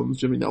problems.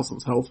 Jimmy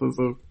Nelson's health is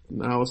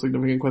now a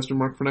significant question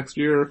mark for next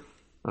year.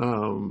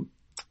 So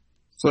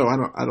I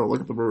don't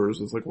look at the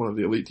Brewers as like one of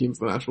the elite teams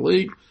in the National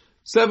League.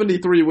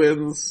 73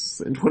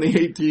 wins in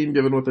 2018,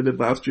 given what they did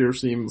last year,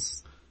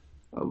 seems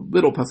a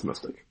little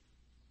pessimistic.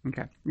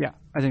 Okay. Yeah,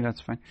 I think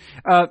that's fine.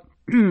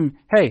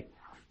 Hey,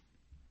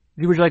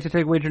 would you like to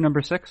take wager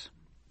number 6?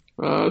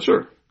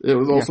 Sure. It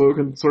was also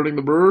concerning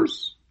the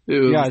Brewers.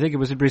 I think it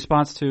was in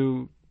response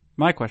to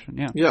my question.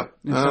 Yeah.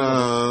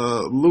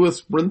 Yeah.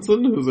 Lewis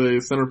Brinson, who's a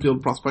center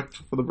field prospect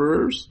for the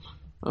Brewers,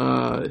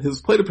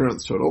 his plate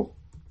appearance total,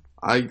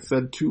 I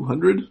said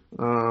 200.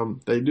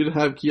 They did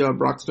have Keon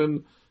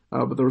Broxton,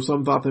 but there was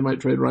some thought they might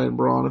trade Ryan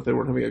Braun if they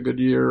weren't having a good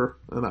year,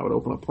 and that would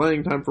open up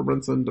playing time for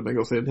Brinson.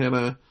 Domingo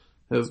Santana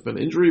has been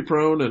injury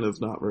prone and is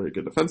not very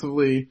good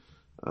defensively.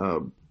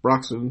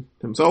 Broxton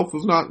himself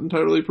was not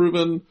entirely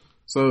proven,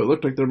 so it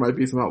looked like there might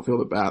be some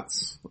outfield at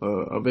bats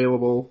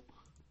available.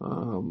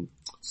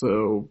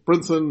 So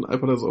Brinson, I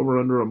put as over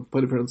under on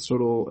plate appearance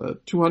total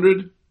at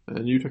 200,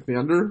 and you took the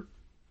under.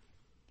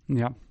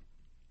 Yeah.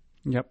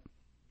 Yep.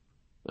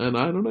 And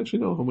I don't actually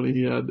know how many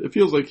he had. It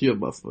feels like he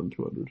had less than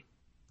 200.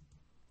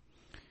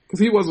 Because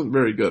he wasn't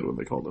very good when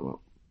they called him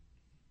up.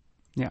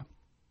 Yeah.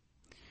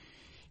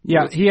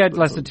 Yeah, he had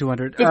less than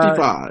 200.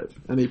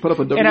 55. And he put up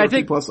a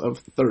WRC plus of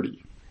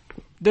 30.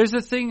 There's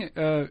a thing,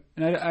 and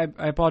I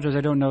apologize,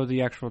 I don't know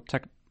the actual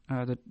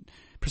the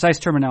precise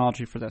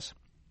terminology for this.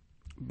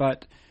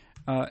 But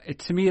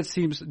to me it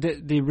seems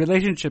the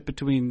relationship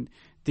between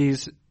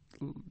these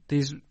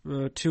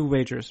 2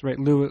 wagers, right?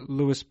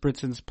 Lewis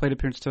Brinson's plate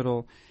appearance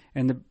total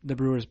and the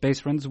Brewers'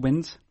 base runs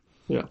wins.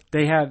 Yeah.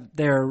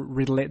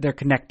 They're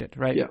connected,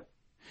 right? Yeah.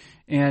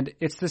 And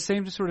it's the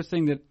same sort of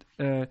thing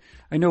that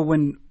I know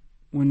when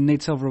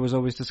Nate Silver was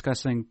always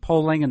discussing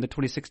polling in the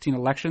 2016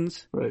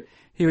 elections, right,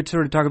 he would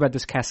sort of talk about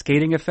this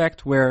cascading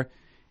effect where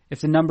if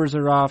the numbers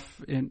are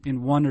off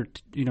in one or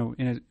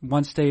in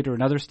one state or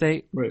another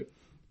state, right,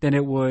 then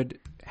it would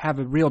have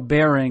a real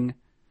bearing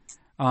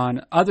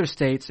on other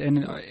states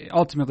and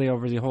ultimately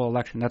over the whole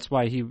election. That's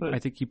why I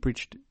think he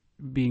preached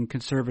being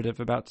conservative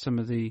about some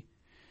of the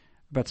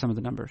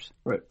numbers.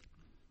 Right.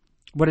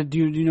 Do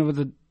you know what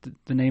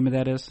the name of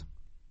that is?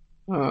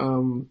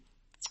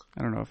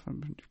 I don't know if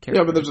I'm.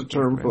 Yeah, but there's a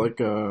term for like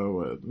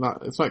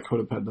it's not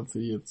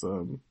codependency. It's I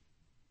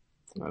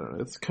don't know.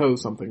 It's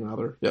something or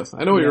other. Yes,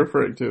 I know what you're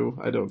referring to.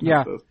 I don't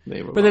have the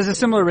name of it. But there's a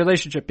similar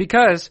relationship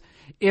because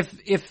if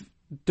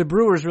the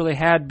Brewers really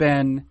had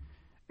been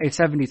a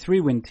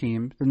 73 win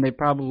team, then they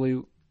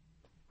probably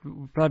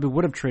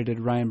would have traded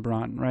Ryan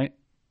Braun, right?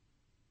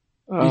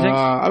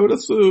 I would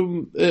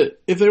assume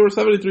if they were a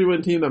 73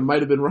 win team, that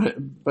might have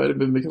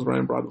been because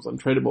Ryan Braun was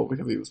untradeable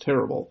because he was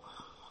terrible.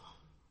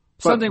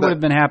 Something would have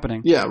been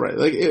happening. Yeah, right.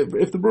 Like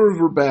if the Brewers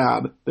were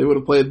bad, they would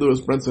have played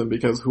Lewis Brinson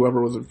because whoever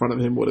was in front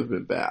of him would have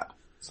been bad.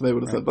 So they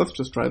would have said, "Let's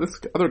just try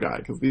this other guy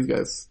because these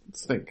guys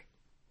stink."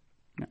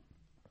 Yeah.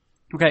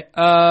 Okay.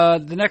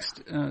 The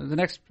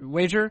next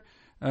wager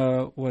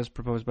was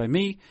proposed by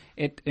me.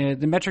 The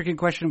metric in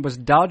question was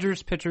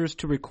Dodgers pitchers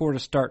to record a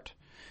start,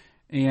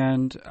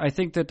 and I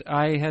think that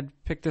I had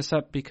picked this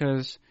up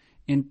because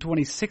in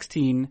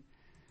 2016.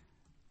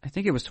 I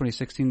think it was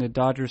 2016. The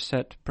Dodgers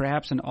set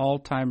perhaps an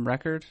all-time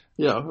record.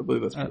 Yeah, I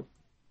believe that's true.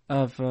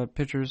 Of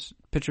pitchers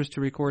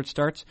to record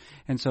starts,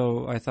 and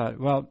so I thought,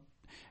 well,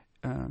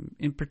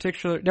 in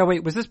particular, no,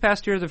 wait, was this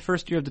past year the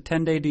first year of the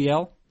 10-day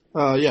DL?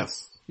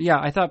 Yes. Yeah,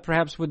 I thought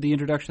perhaps with the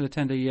introduction of the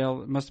 10-day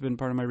DL, it must have been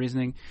part of my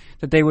reasoning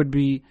that they would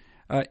be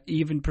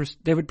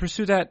they would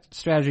pursue that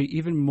strategy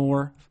even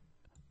more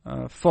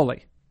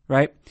fully,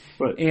 right?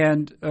 Right.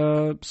 And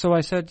so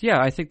I said,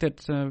 yeah, I think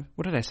that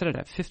what did I set it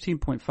at?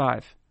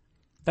 15.5.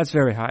 That's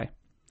very high.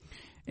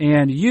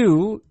 And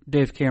you,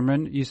 Dave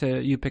Cameron, you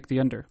said you picked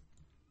the under.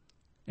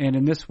 And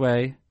in this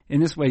way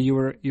you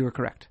were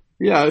correct.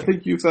 Yeah, I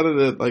think you said it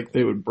at like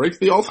they would break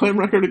the all-time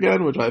record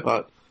again, which I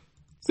thought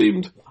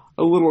seemed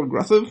a little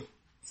aggressive.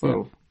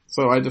 So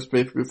I just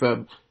basically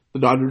said the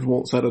Dodgers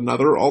won't set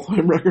another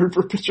all-time record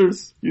for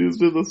pitchers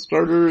used as a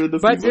starter in the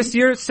season. But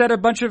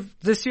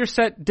this year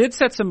did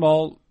set some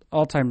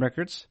all-time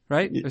records,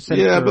 right? But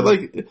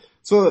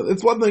so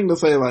it's one thing to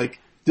say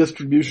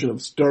distribution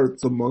of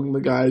starts among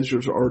the guys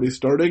you're already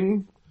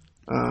starting.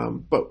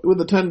 But with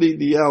the 10-day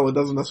DL, it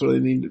doesn't necessarily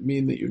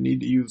mean that you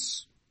need to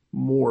use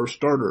more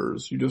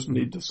starters. You just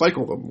need to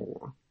cycle them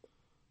more.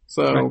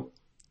 So,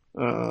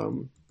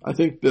 I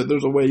think that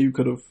there's a way you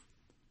could have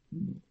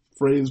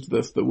phrased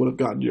this that would have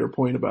gotten to your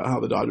point about how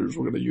the Dodgers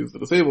were going to use the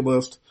disabled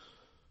list,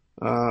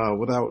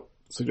 without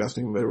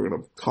suggesting they were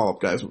going to call up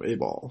guys from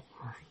A-ball.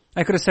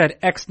 I could have said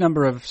X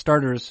number of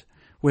starters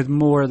with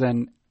more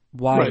than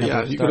Y number of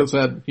starters. You could have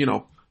said,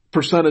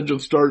 percentage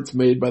of starts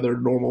made by their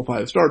normal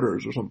 5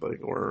 starters or something,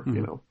 or,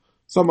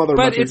 some other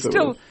But metric it's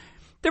still,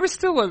 there was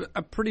still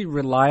a pretty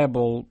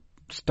reliable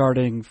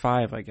starting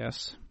 5, I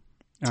guess.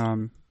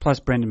 Plus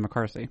Brandon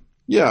McCarthy.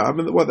 Yeah, I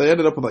mean, they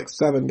ended up with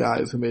 7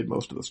 guys who made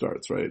most of the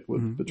starts, right?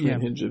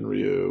 Between Hinge and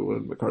Ryu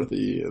and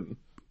McCarthy and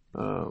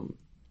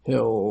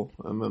Hill,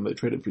 and then they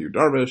traded for Yu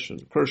Darvish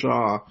and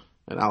Kershaw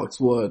and Alex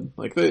Wood.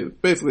 They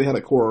basically had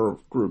a core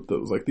group that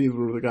was these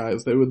were the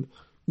guys. They would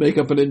make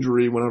up an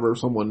injury whenever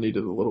someone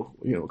needed a little,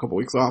 a couple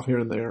weeks off here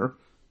and there.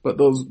 But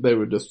they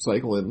would just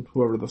cycle in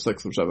whoever the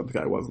 6th or 7th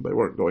guy was, and they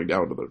weren't going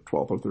down to their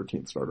 12th or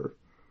 13th starter.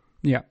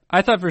 Yeah.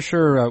 I thought for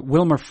sure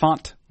Wilmer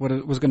Font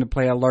was going to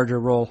play a larger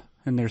role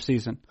in their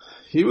season.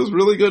 He was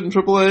really good in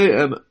AAA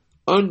and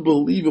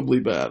unbelievably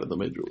bad in the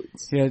major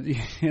leagues. Yeah,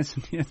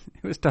 it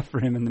was tough for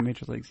him in the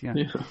major leagues, yeah.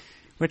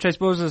 Which I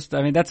suppose that's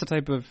the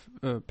type of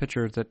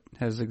pitcher that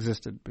has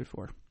existed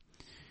before.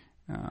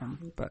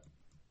 But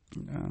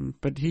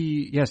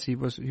he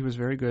was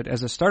very good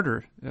as a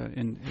starter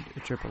in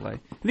AAA.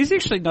 And he's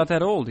actually not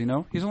that old, He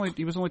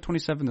was only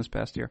 27 this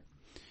past year.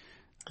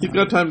 He's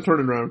got time to turn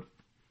it around.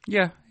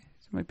 Yeah,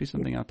 there might be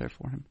something out there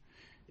for him.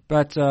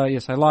 But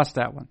yes, I lost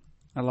that one.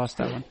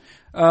 Nothing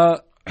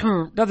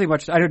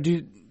much.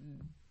 It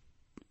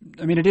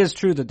is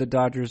true that the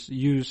Dodgers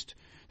used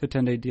the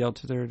 10-day DL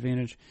to their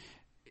advantage.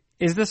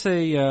 Is this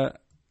I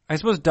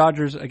suppose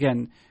Dodgers,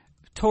 again,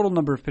 total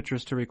number of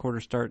pitchers to record or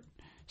start,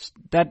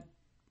 that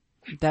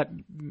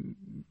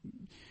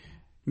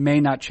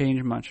may not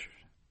change much,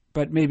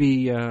 but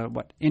maybe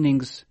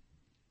innings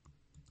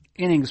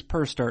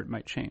per start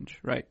might change,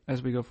 right,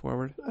 as we go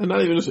forward. And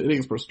not even just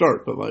innings per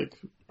start, but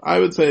I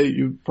would say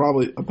you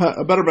probably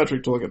a better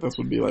metric to look at this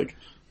would be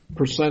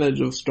percentage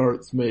of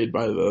starts made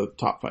by the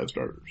top 5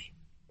 starters.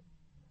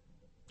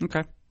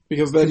 Okay.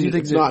 Because then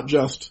it's not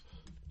just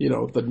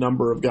the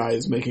number of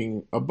guys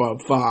making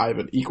above 5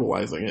 and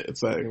equalizing it.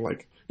 It's saying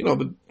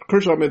the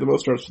Kershaw made the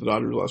most starts for the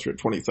Dodgers last year at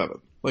 27.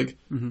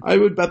 I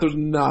would bet there's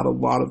not a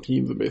lot of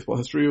teams in baseball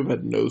history who've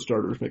had no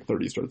starters make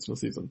 30 starts in a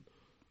season.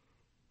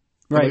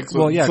 Right.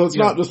 So it's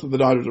not just that the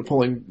Dodgers are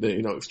pulling,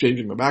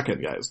 exchanging the back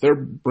end guys. They're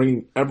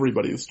bringing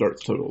everybody's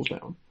starts totals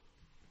down.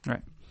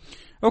 Right.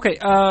 Okay.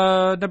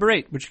 Number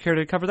 8. Would you care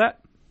to cover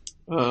that?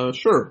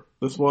 Sure.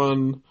 This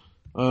one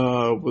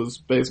was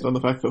based on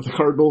the fact that the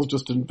Cardinals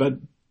just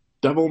invent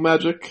devil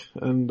magic,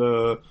 and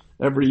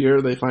every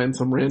year they find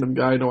some random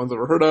guy no one's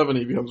ever heard of, and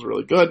he becomes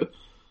really good.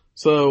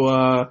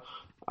 So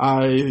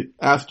I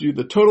asked you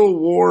the total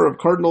WAR of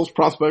Cardinals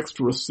prospects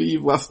to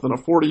receive less than a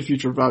 40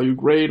 future value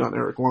grade on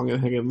Eric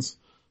Longenhagen's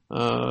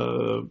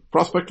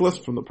prospect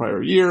list from the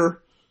prior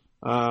year.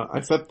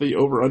 I set the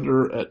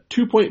over-under at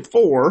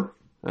 2.4,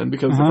 and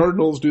because the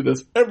Cardinals do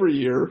this every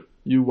year,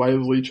 you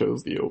wisely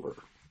chose the over.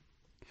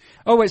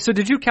 Oh, wait, so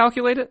did you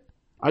calculate it?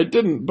 I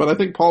didn't, but I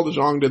think Paul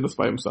DeJong did this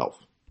by himself.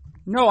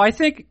 No, I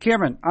think,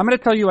 Cameron, I'm going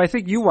to tell you, I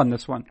think you won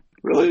this one.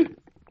 Really?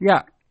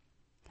 Yeah.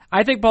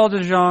 I think Paul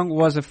DeJong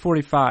was a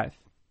 45.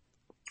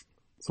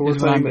 So we're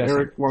saying that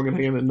Eric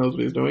Longenhagen knows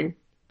what he's doing?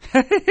 Is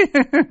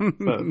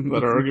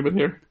that our argument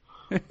here?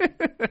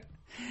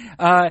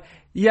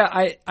 Yeah,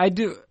 I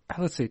do.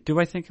 Let's see. Do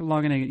I think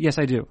Longenhagen? Yes,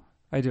 I do.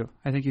 I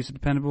think he's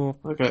dependable.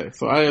 Okay,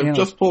 so I have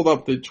just pulled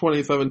up the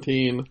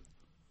 2017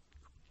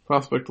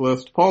 prospect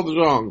list. Paul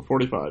DeJong,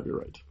 45, you're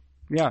right.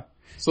 Yeah.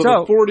 So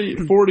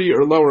the 40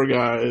 or lower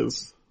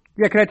guys.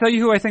 Yeah, can I tell you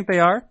who I think they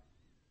are?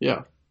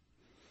 Yeah.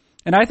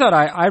 And I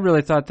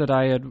really thought that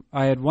I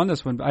had won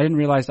this one, but I didn't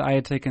realize that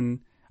I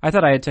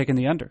thought I had taken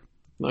the under.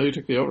 No, you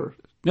took the over.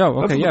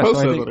 No, okay, that's what the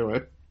post says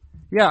anyway.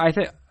 Yeah,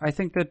 I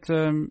think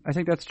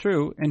that's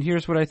true, and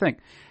here's what I think.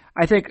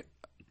 I think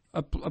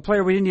a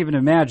player we didn't even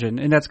imagine,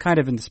 and that's kind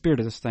of in the spirit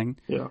of this thing.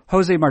 Yeah.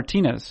 Jose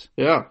Martinez.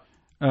 Yeah.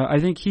 I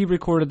think he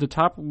recorded the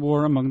top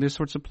WAR among these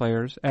sorts of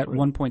players at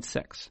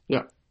 1.6.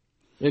 Yeah.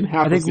 In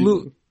half a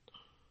season.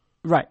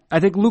 Right.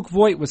 I think Luke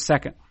Voit was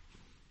second.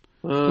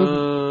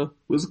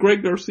 Was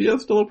Greg Garcia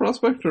still a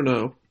prospect or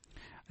no?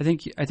 I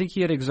think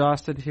he had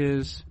exhausted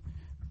his.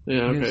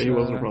 Yeah. Okay. He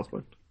wasn't a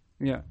prospect.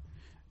 Yeah.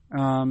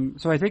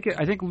 So I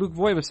think Luke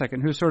Voit was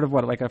second, who's sort of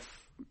like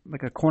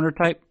a corner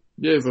type.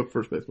 Yeah, he's a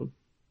first baseman.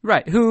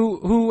 Right.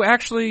 Who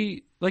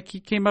actually he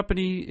came up and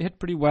he hit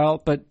pretty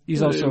well, but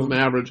he's also he was an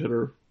average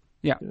hitter.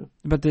 Yeah.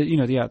 But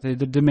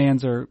the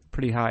demands are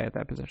pretty high at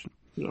that position.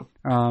 Yeah.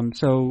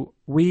 So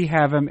we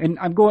have him, and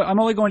I'm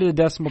only going to the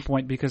decimal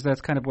point because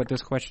that's kind of what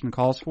this question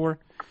calls for.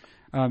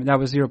 That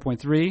was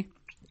 0.3.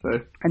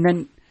 Okay. And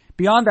then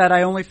beyond that,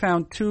 I only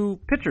found 2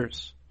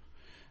 pitchers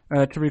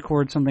to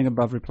record something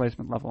above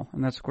replacement level,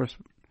 and that's of course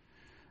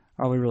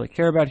all we really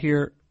care about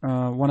here.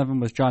 One of them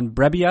was John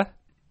Brebbia.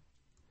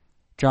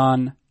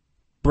 John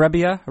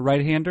Brebbia, a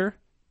right-hander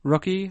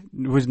rookie,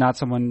 who's not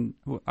someone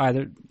who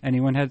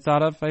anyone had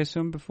thought of, I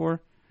assume,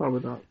 before.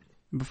 Probably not.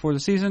 Before the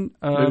season.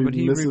 Maybe But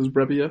he Mrs.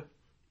 Brebbia?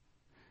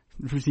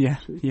 Yeah.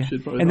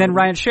 And then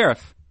Ryan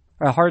Sheriff,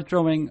 a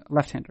hard-throwing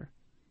left-hander.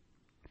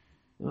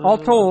 All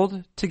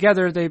told,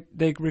 together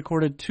they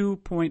recorded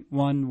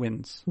 2.1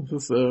 wins.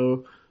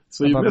 So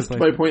you missed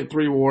by 0.3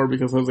 WAR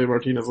because Jose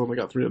Martinez only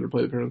got 300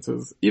 plate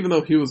appearances, even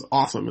though he was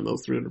awesome in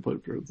those 300 plate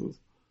appearances.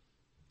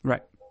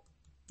 Right.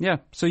 Yeah,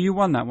 so you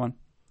won that one.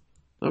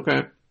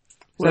 Okay. Does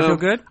that feel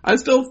good? I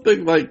still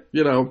think,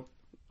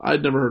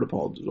 I'd never heard of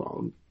Paul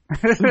DeJong.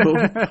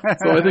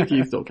 So I think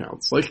he still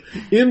counts.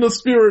 In the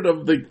spirit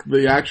of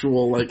the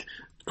actual,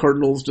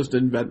 Cardinals just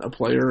invent a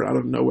player out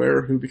of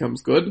nowhere who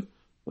becomes good,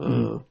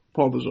 Paul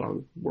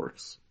DeJong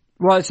works.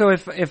 Well, so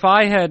if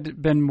I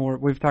had been more,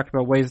 we've talked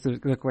about ways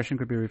the question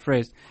could be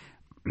rephrased.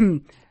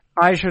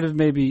 I should have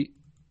maybe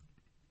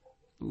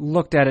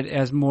looked at it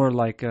as more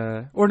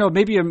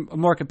maybe a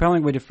more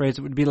compelling way to phrase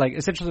it would be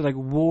essentially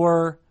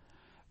WAR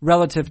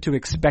relative to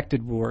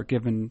expected WAR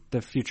given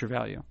the future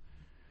value.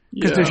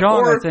 Because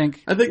DeJong,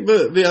 I think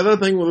the other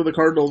thing with the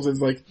Cardinals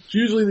is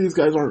usually these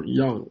guys aren't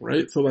young,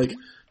 right? So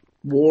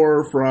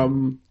WAR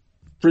from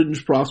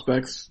fringe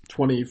prospects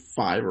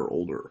 25 or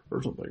older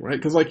or something,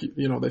 right? Because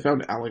they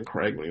found Alan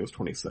Craig when he was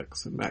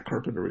 26 and Matt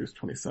Carpenter when he was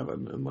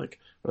 27, and they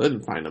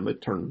didn't find him.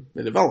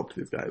 They developed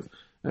these guys.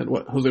 And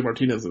Jose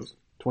Martinez is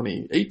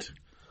 28.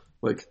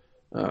 They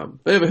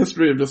have a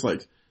history of just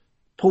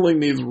pulling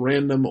these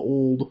random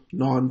old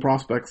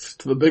non-prospects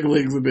to the big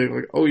leagues and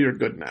being oh, you're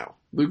good now.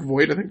 Luke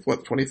Voigt, I think,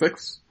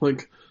 26? So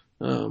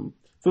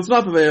it's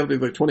not that they have these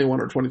 21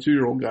 or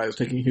 22-year-old guys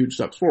taking huge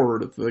steps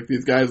forward. It's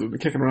these guys who've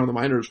been kicking around the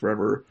minors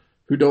forever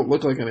who don't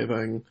look like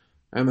anything.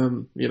 And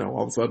then,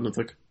 all of a sudden it's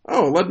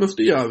oh, Ledmus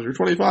Diaz, you're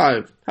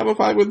 25. Have a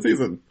 5-win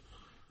season.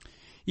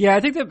 Yeah, I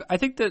think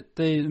that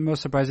the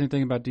most surprising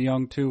thing about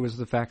DeJong too was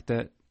the fact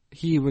that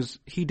he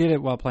did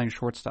it while playing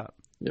shortstop.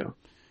 Yeah.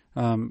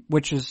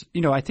 Which is,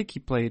 I think he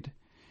played,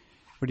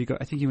 where did he go?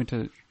 I think he went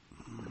to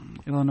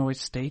Illinois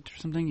State or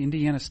something,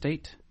 Indiana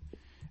State.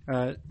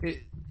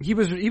 He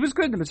was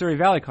good in the Missouri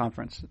Valley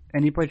Conference,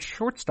 and he played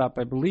shortstop,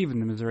 I believe, in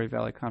the Missouri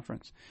Valley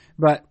Conference.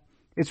 But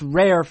it's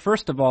rare,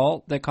 first of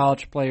all, that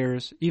college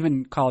players,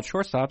 even college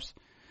shortstops,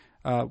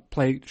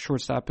 play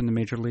shortstop in the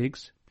major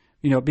leagues.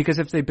 Because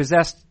if they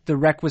possessed the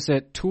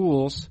requisite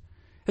tools,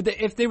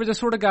 if they were the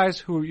sort of guys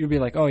who you'd be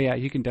oh yeah,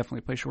 you can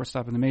definitely play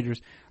shortstop in the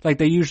majors,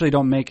 they usually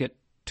don't make it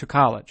to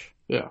college.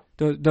 Yeah.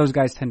 Those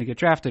guys tend to get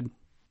drafted.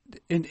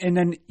 And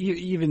then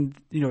even,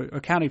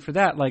 accounting for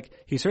that,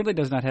 he certainly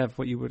does not have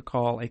what you would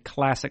call a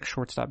classic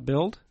shortstop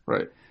build.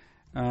 Right.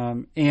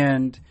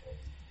 And,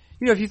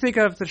 if you think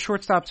of the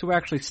shortstops who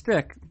actually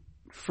stick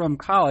from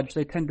college,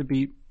 they tend to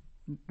be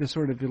the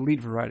sort of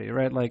elite variety,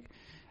 right?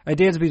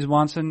 Dansby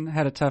Swanson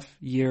had a tough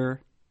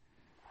year,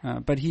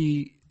 but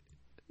he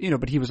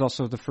was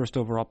also the first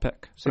overall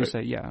pick. So you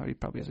say, yeah, he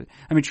probably has it.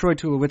 I mean, Troy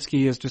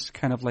Tulowitzki is just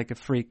kind of a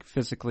freak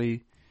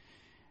physically.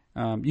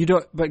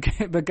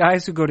 But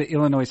guys who go to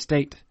Illinois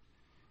State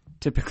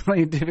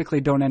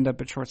typically don't end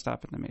up at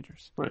shortstop in the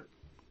majors. Right.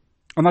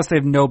 Unless they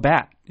have no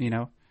bat,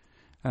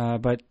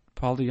 but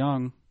Paul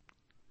DeJong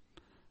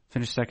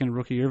finished second in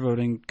rookie year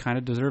voting kind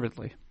of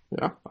deservedly.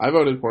 Yeah. I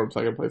voted for him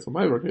second place on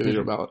my rookie of the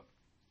year ballot.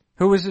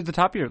 Who was at the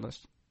top of your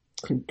list?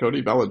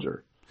 Cody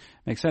Bellinger.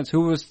 Makes sense.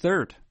 Who was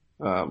third?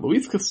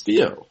 Luis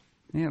Castillo.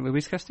 Yeah,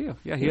 Luis Castillo.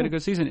 Yeah, he had a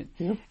good season.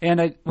 Yeah.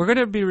 And we're going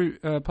to be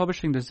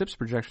publishing the Zips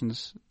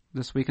projections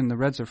this week, and the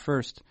Reds are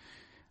first.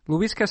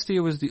 Luis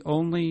Castillo was the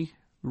only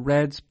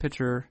Reds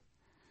pitcher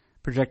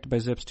projected by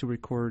Zips to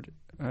record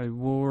a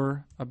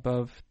WAR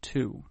above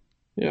 2.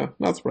 Yeah,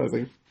 not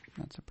surprising.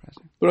 Not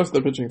surprising. The rest of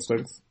their pitching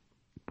stinks.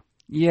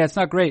 Yeah, it's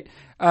not great.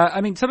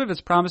 I mean, some of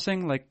it's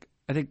promising.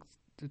 I think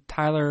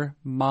Tyler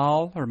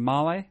Molly,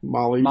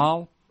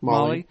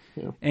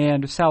 yeah.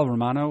 And Sal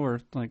Romano were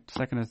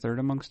second or third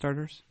among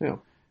starters. Yeah.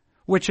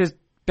 Which is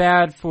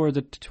bad for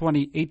the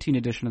 2018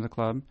 edition of the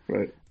club.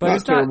 Right. But not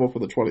it's terrible for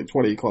the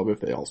 2020 club if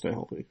they all stay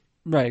healthy.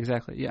 Right,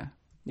 exactly. Yeah.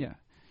 Yeah.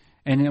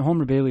 And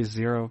Homer Bailey's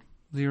zero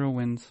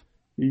wins.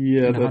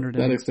 Yeah,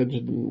 that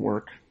extension didn't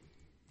work.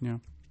 Yeah.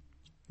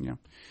 Yeah.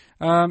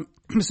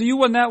 So you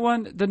won that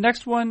one. The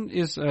next one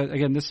is,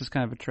 again, this is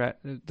kind of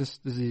this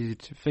is easy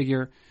to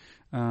figure.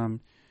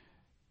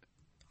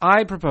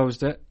 I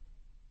proposed it,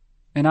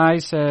 and I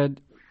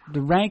said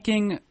the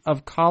ranking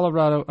of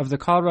the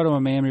Colorado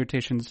and Miami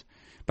rotations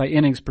by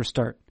innings per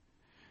start,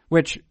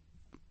 which,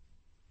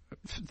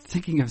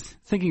 thinking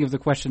of the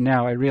question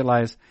now, I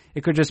realize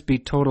it could just be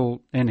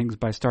total innings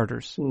by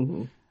starters.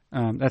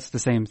 Mm-hmm. That's the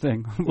same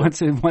thing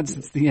once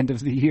it's the end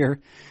of the year.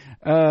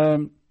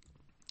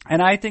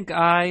 And I think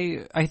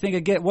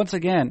again, once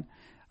again,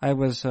 I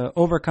was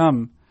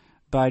overcome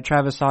by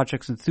Travis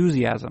Sawchuk's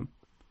enthusiasm,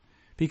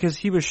 because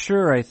he was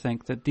sure, I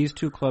think, that these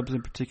two clubs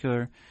in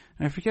particular,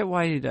 and I forget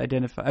why he'd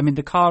identify. I mean,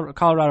 the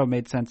Colorado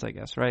made sense, I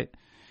guess, right?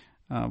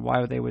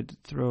 Why they would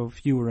throw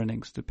fewer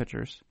innings to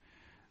pitchers.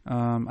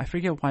 I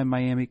forget why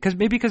Miami,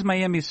 because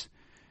Miami's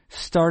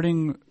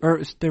starting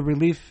or their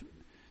relief.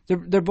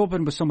 Their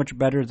bullpen was so much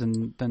better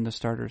than the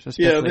starters.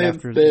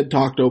 Especially they had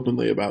talked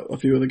openly about a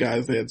few of the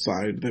guys they had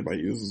signed. They might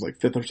use as like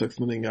 5th or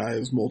 6th inning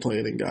guys,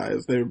 multi-inning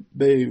guys.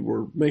 They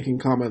were making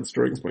comments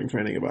during spring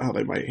training about how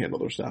they might handle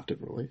their staff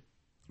differently.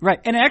 Right,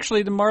 and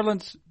actually the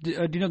Marlins. Do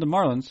you know the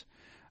Marlins?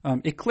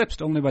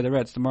 Eclipsed only by the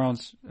Reds. The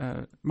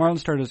Marlins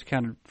starters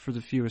accounted for the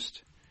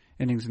fewest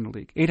innings in the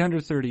league,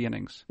 830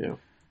 innings. Yeah,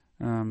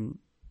 and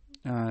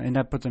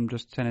that put them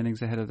just 10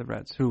 innings ahead of the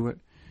Reds, who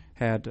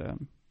had.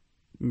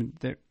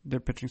 Their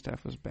pitching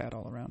staff was bad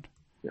all around.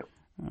 Yeah.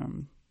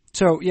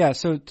 So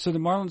the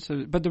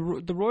Marlins, but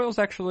the Royals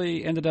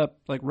actually ended up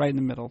like right in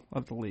the middle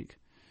of the league.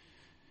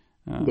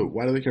 But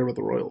why do they care about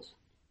the Royals?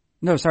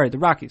 No, sorry, the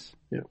Rockies.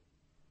 Yeah.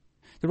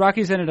 The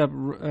Rockies ended up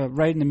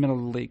right in the middle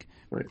of the league.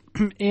 Right.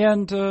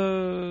 And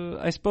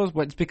I suppose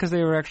it's because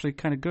they were actually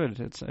kind of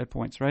good at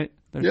points, right?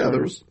 There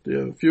was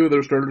a few of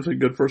their starters had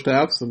good first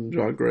halves, and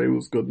John Gray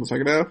was good in the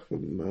second half,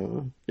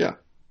 and yeah.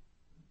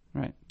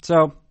 Right.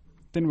 So.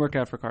 Didn't work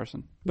out for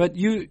Carson, but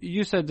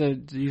you said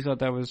that you thought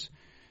that was,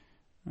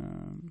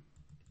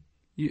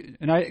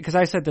 because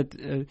I said that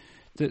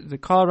the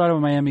Colorado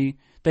and Miami,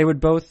 they would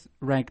both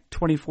rank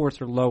 24th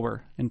or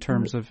lower in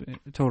terms of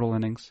total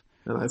innings.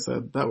 And I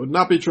said that would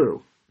not be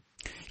true.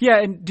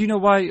 Yeah, and do you know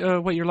why?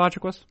 What your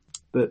logic was?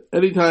 That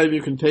anytime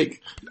you can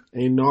take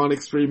a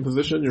non-extreme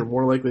position, you're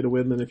more likely to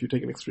win than if you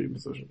take an extreme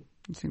position.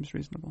 It seems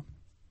reasonable.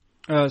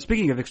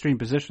 Speaking of extreme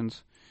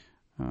positions,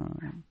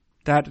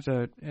 that.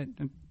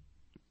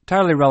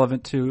 Entirely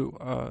relevant to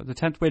the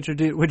 10th wager.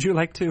 Would you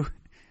like to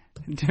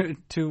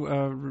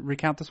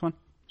recount this one?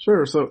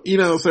 Sure. So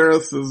Eno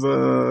Saris is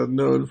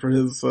known for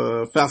his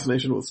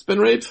fascination with spin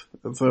rate,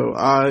 and so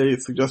I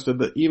suggested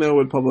that Eno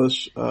would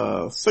publish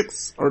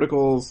 6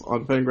 articles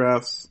on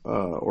Fangraphs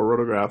or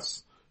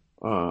Rotographs,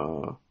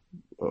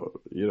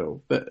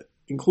 that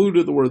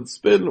included the word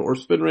spin or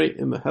spin rate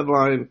in the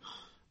headline,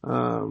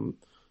 and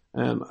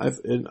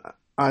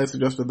I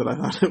suggested that I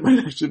thought it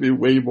might actually be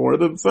way more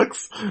than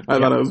 6. I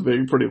thought I was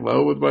being pretty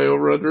low with my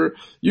over-under.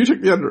 You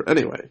took the under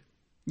anyway.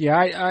 Yeah,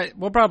 I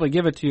will probably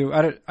give it to you.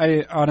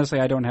 I honestly,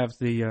 I don't have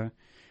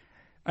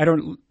I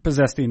don't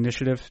possess the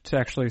initiative to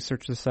actually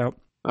search this out.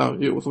 Oh,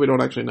 so we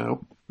don't actually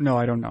know? No,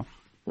 I don't know.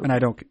 And I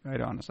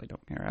honestly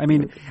don't care. I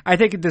mean, I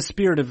think in the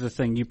spirit of the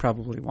thing, you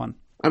probably won.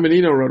 I mean,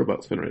 Eno wrote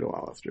about spin rate a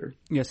while last year.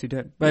 Yes, he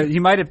did. But he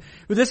might have,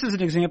 well, this is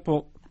an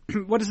example.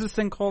 What is this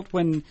thing called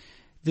when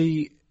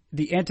the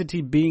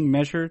entity being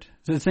measured,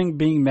 the thing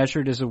being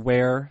measured is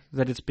aware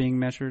that it's being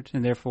measured,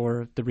 and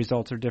therefore the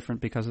results are different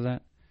because of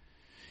that?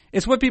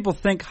 It's what people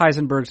think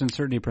Heisenberg's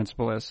uncertainty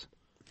principle is.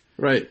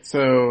 Right,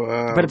 so...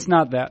 but it's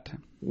not that.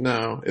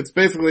 No, it's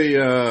basically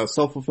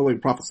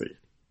self-fulfilling prophecy.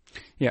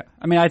 Yeah,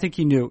 I mean, I think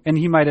he knew, and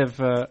he might have,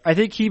 I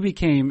think he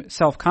became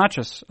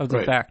self-conscious of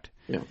the fact.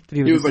 Yeah.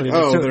 He was like, they're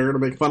going to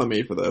make fun of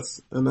me for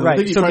this. And then I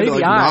think he tried to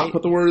not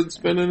put the word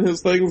spin in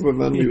his things, but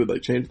then he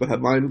would change the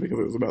headline because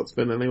it was about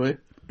spin anyway.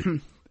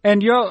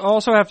 And you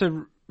also have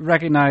to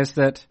recognize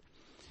that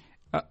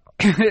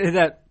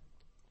that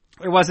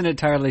it wasn't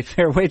entirely a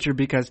fair wager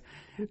because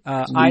we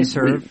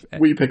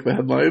pick the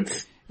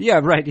headlines.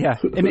 Yeah, right. Yeah,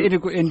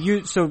 and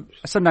you. So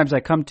sometimes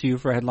I come to you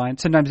for a headline.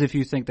 Sometimes if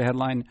you think the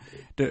headline,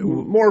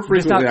 more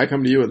frequently I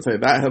come to you and say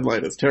that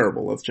headline is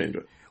terrible. Let's change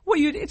it. Well,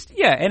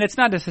 and it's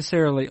not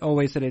necessarily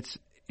always that it's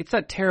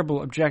not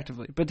terrible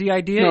objectively, but the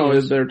idea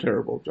is they're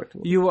terrible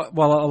objectively.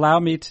 Allow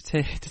me to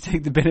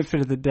take the benefit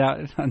of the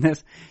doubt on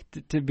this,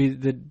 to be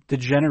the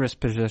generous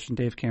position,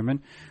 Dave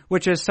Cameron,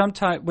 which is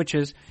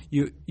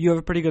you have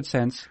a pretty good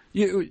sense.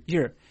 You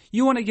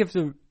want to give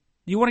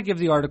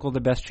the article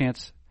the best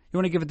chance. You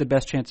want to give it the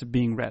best chance of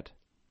being read.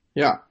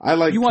 Yeah, I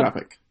like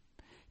traffic.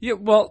 Yeah,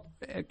 well,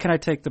 can I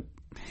take the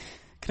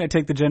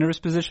generous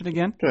position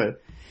again? Okay.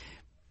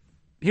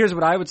 Here's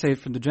what I would say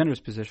from the generous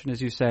position: is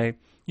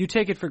you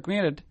take it for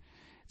granted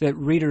that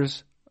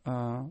readers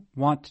would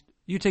want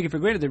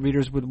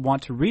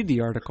to read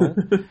the article,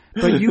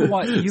 but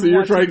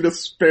you're trying to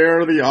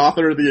spare the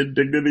author the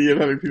indignity of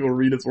having people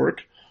read his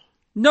work.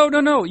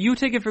 No. You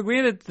take it for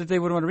granted that they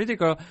would want to read the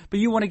article, but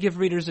you want to give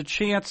readers a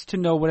chance to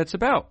know what it's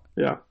about.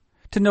 Yeah.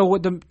 To know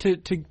what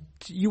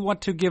you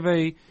want to give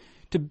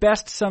to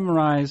best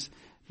summarize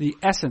the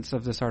essence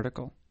of this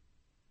article,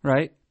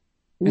 right?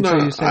 And no,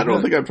 I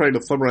don't think I'm trying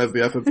to summarize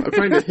the essence. I'm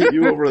trying to hit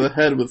you over the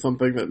head with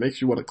something that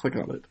makes you want to click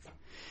on it.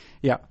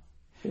 Yeah.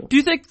 Do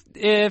you think,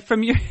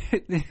 from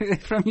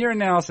your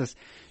analysis,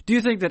 do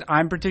you think that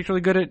I'm particularly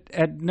good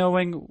at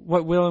knowing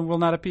what will and will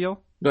not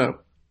appeal? No.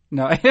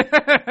 No.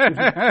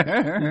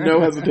 No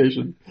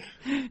hesitation.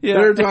 Yeah.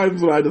 There are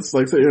times when I just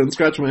sit here and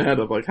scratch my head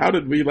of how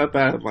did we let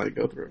that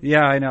go through?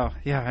 Yeah, I know.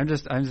 Yeah, I'm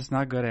just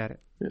not good at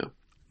it. Yeah.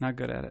 Not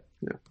good at it.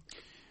 Yeah.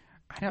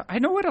 I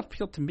know what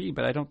appealed to me,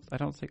 but I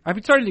don't think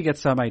I'm starting to get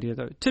some idea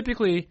though.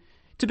 Typically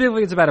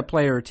it's about a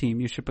player or team.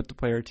 You should put the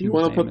player or team. You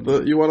want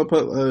to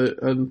put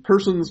a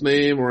person's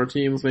name or a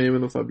team's name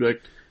in the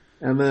subject,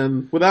 and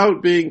then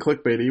without being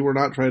clickbaity, we're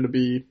not trying to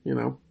be,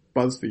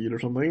 BuzzFeed or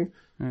something.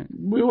 Right.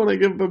 We want to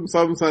give them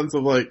some sense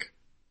of like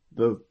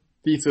the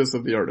thesis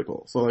of the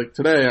article. So like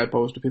today I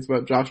posted a piece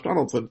about Josh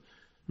Donaldson.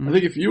 Mm-hmm. I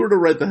think if you were to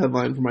write the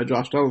headline for my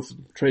Josh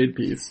Donaldson trade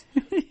piece,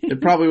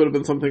 it probably would have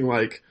been something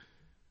like,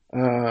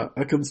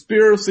 a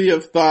conspiracy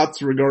of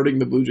thoughts regarding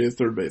the Blue Jays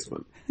third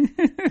baseman.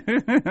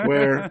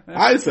 Where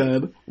I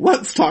said,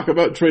 let's talk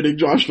about trading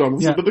Josh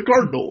Donaldson to the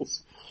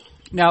Cardinals.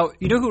 Now,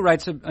 you know who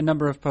writes a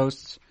number of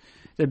posts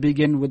that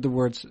begin with the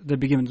word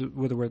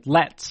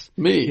let's?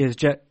 Me. Is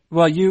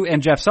you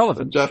and Jeff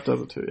Sullivan. And Jeff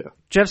does it too, yeah.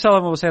 Jeff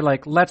Sullivan will say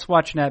like, let's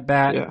watch an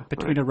at-bat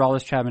between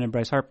Aroldis Chapman and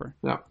Bryce Harper.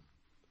 Yeah.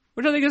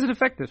 Which I think is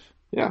effective.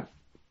 Yeah.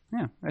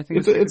 Yeah, I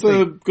think it's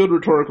a good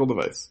rhetorical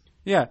device.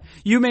 Yeah.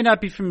 You may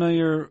not be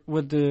familiar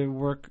with the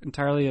work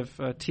entirely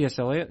of T.S.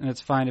 Eliot, and it's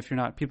fine if you're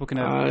not. People can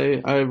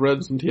have... I've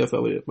read some T.S.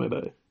 Eliot in my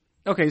day.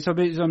 Okay, so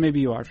maybe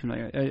you are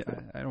familiar.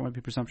 I don't want to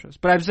be presumptuous.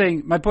 But I'm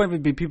saying, my point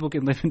would be people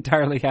can live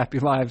entirely happy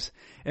lives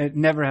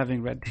never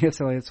having read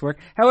T.S. Eliot's work.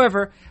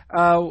 However,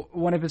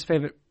 one of his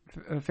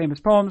famous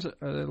poems,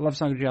 Love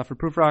Song of G. Alfred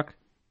Prufrock,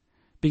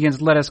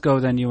 begins, "Let us go,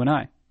 then you and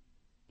I."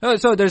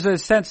 So there's a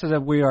sense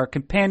that we are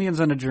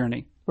companions on a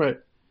journey. Right.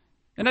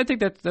 And I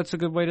think that's a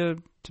good way to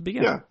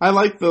begin. Yeah, I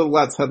like the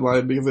 "Let's"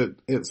 headline because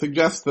it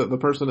suggests that the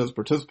person is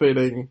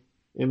participating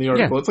in the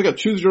article. Yeah. It's like a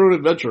choose your own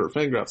adventure,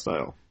 Fangraph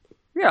style.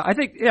 Yeah, I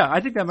think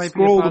that might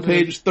Scroll be a to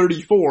page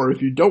 34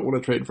 if you don't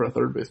want to trade for a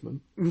third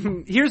baseman.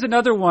 Here's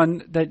another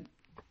one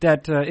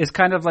that is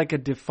kind of like a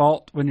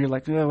default when you're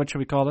like, what should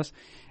we call this?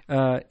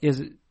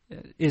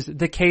 Is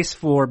the case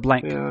for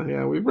blank.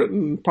 Yeah, we've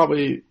written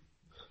probably...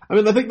 I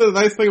mean, I think the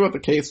nice thing about the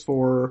case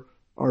for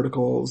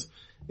articles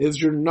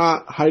is you're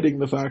not hiding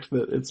the fact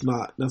that it's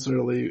not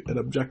necessarily an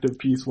objective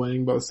piece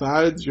weighing both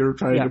sides. You're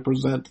trying to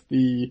present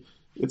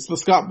it's the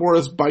Scott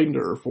Boras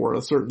binder for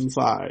a certain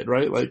side,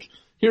 right? Like,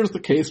 here's the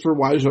case for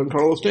why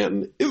Giancarlo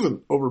Stanton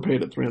isn't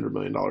overpaid at $300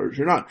 million.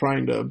 You're not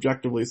trying to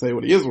objectively say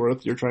what he is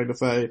worth. You're trying to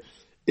say,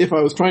 if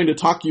I was trying to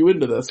talk you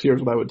into this,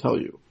 here's what I would tell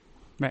you.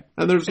 Right.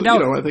 And there's,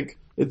 I think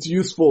it's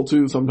useful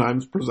to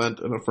sometimes present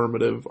an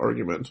affirmative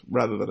argument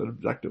rather than an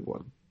objective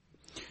one.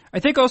 I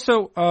think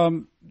also,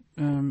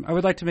 I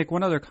would like to make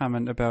one other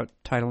comment about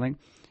titling,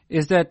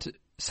 is that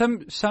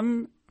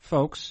some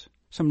folks,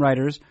 some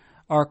writers,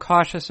 are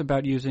cautious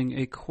about using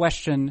a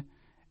question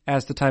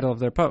as the title of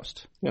their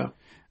post. Yeah.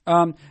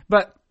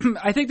 But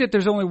I think that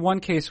there's only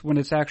one case when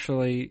it's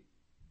actually,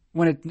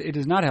 when it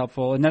is not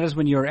helpful, and that is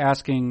when you're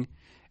asking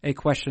a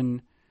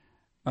question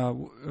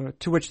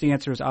to which the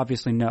answer is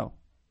obviously no.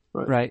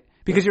 Right?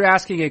 Because you're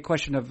asking a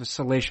question of a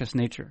salacious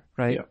nature,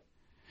 right? Yeah.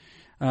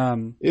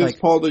 Is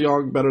Paul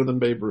DeJong better than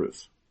Babe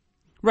Ruth?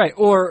 Right.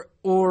 Or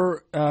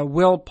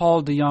will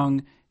Paul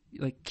DeJong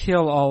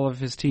kill all of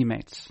his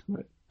teammates?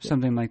 Right.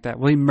 Something like that.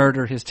 Will he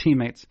murder his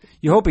teammates?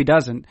 You hope he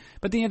doesn't,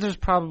 but the answer is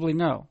probably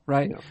no,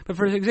 right? Yeah. But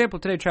for example,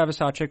 today Travis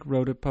Sawchik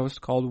wrote a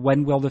post called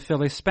 "When Will the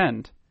Phillies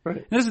Spend?" Right.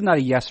 And this is not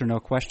a yes or no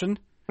question.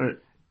 Right.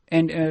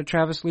 And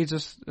Travis leads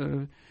us.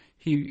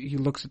 He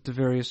looks at the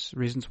various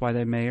reasons why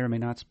they may or may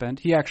not spend.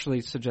 He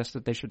actually suggests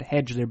that they should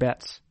hedge their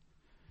bets.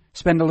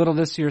 Spend a little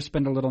this year,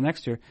 spend a little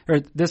next year, or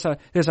this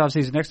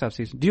offseason, next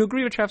offseason. Do you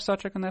agree with Travis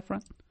Sawchik on that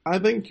front? I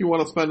think you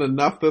want to spend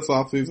enough this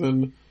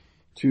offseason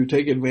to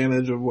take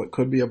advantage of what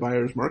could be a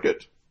buyer's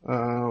market,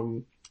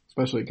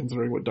 especially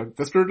considering what Doug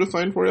Fister just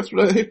signed for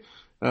yesterday,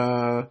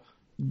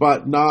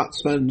 but not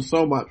spend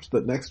so much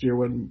that next year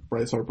when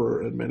Bryce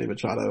Harper and Manny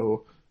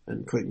Machado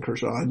and Clayton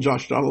Kershaw and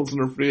Josh Donaldson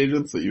are free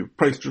agents that you've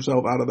priced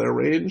yourself out of their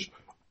range.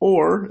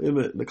 Or in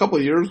a couple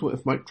of years,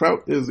 if Mike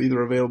Trout is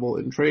either available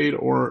in trade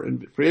or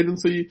in free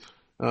agency,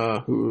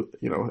 who,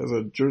 as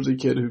a Jersey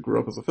kid who grew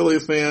up as a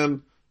Phillies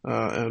fan,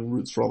 and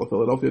roots for all the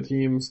Philadelphia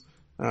teams,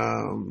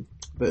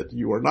 that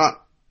you are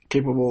not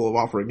capable of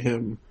offering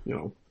him,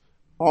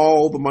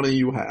 all the money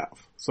you have.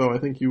 So I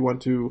think you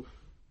want to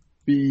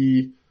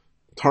be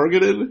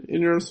targeted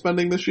in your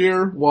spending this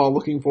year while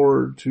looking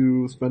forward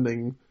to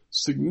spending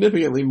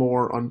significantly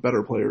more on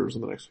better players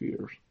in the next few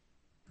years.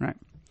 Right.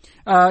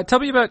 Can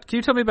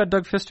you tell me about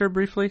Doug Fister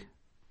briefly?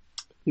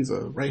 He's a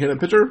right-handed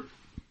pitcher.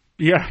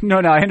 Yeah, no,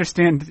 I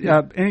understand.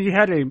 And he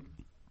had a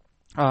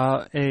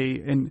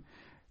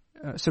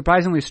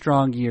surprisingly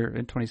strong year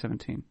in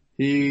 2017.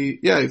 He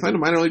signed a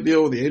minor league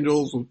deal with the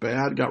Angels, was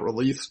bad, got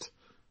released.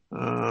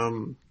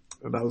 And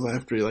that was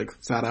after he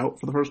sat out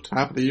for the first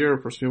half of the year,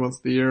 first few months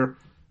of the year.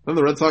 Then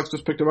the Red Sox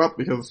just picked him up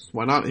because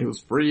why not? He was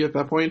free at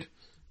that point.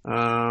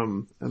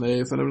 And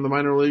they sent him to the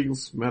minor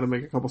leagues, had him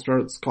make a couple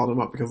starts, called him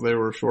up because they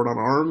were short on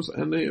arms,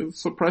 and he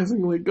was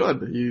surprisingly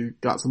good. He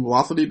got some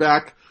velocity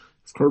back.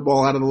 His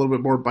curveball added a little bit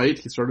more bite.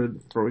 He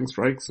started throwing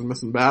strikes and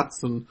missing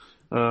bats, and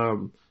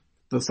the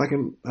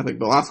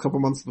last couple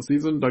months of the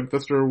season, Doug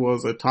Fister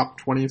was a top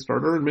 20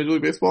 starter in Major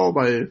League Baseball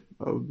by a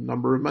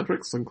number of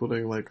metrics,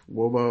 including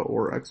WOBA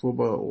or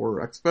xWOBA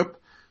or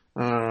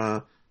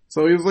xFIP.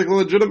 So he was like a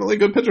legitimately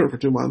good pitcher for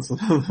 2 months.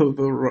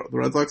 The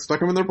Red Sox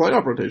stuck him in their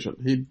playoff rotation.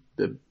 He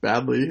did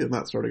badly in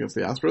that start against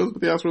the Astros,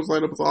 but the Astros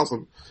lineup is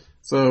awesome.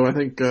 So I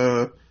think,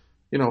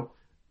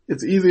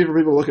 it's easy for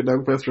people to look at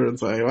Doug Fister and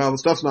say, well, the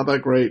stuff's not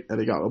that great, and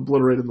he got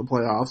obliterated in the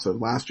playoffs,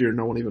 and last year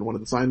no one even wanted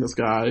to sign this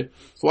guy.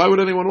 So why would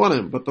anyone want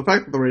him? But the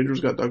fact that the Rangers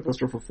got Doug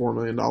Fister for $4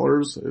 million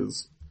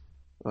is,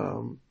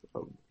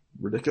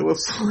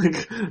 ridiculous.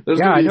 Like, there's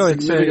going to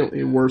be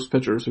significantly worse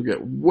pitchers who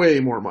get way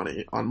more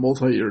money on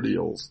multi-year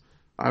deals.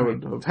 I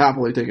would have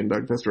happily taken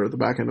Doug Fister at the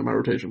back end of my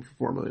rotation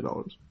for $4 million.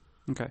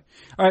 Okay.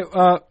 All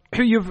right.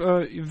 You're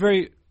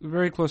very,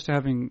 very close to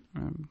having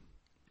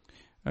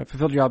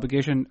fulfilled your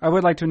obligation. I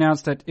would like to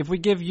announce that if we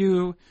give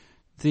you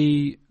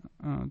the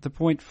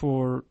point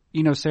for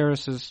Eno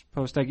Saris's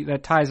post,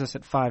 that ties us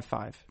at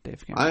 5-5,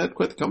 Dave Cameron. I had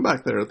quite the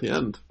comeback there at the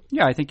end.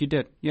 Yeah, I think you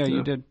did. Yeah,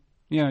 you did.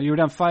 Yeah, you were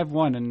down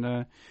 5-1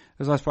 and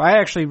was last part. I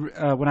actually,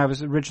 when I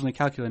was originally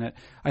calculating it,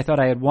 I thought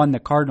I had won the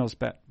Cardinals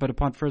bet, but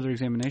upon further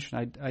examination,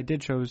 I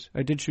did choose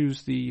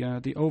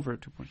the over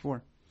at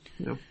 2.4.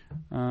 Yep.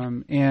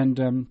 And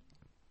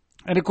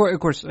of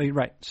course,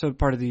 right. So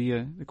part of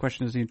the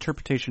question is the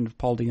interpretation of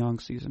Paul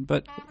DeJong's season,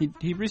 but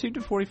he received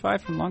a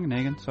 45 from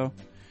Longenhagen, so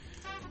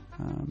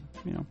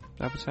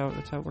that's how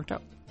it worked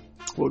out.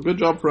 Well, good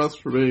job for us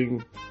for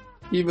being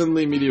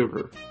evenly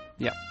mediocre.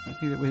 Yeah, I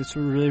think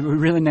we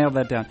really nailed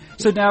that down.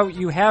 So now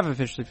you have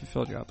officially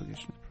fulfilled your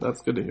obligation. That's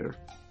good to hear.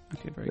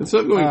 Okay, very good.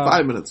 Instead of going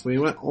 5 minutes, we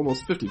went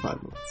almost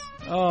 55 minutes.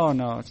 Oh,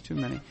 no, it's too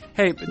many.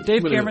 Hey,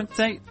 Dave Cameron,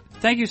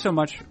 thank you so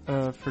much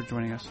for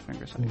joining us,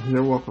 Fangraphs Audio.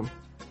 You're welcome.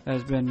 That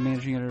has been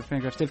Managing Editor of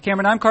Fangraphs, Dave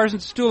Cameron. I'm Carson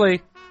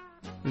Stuley.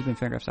 This has been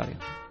Fangraphs Audio.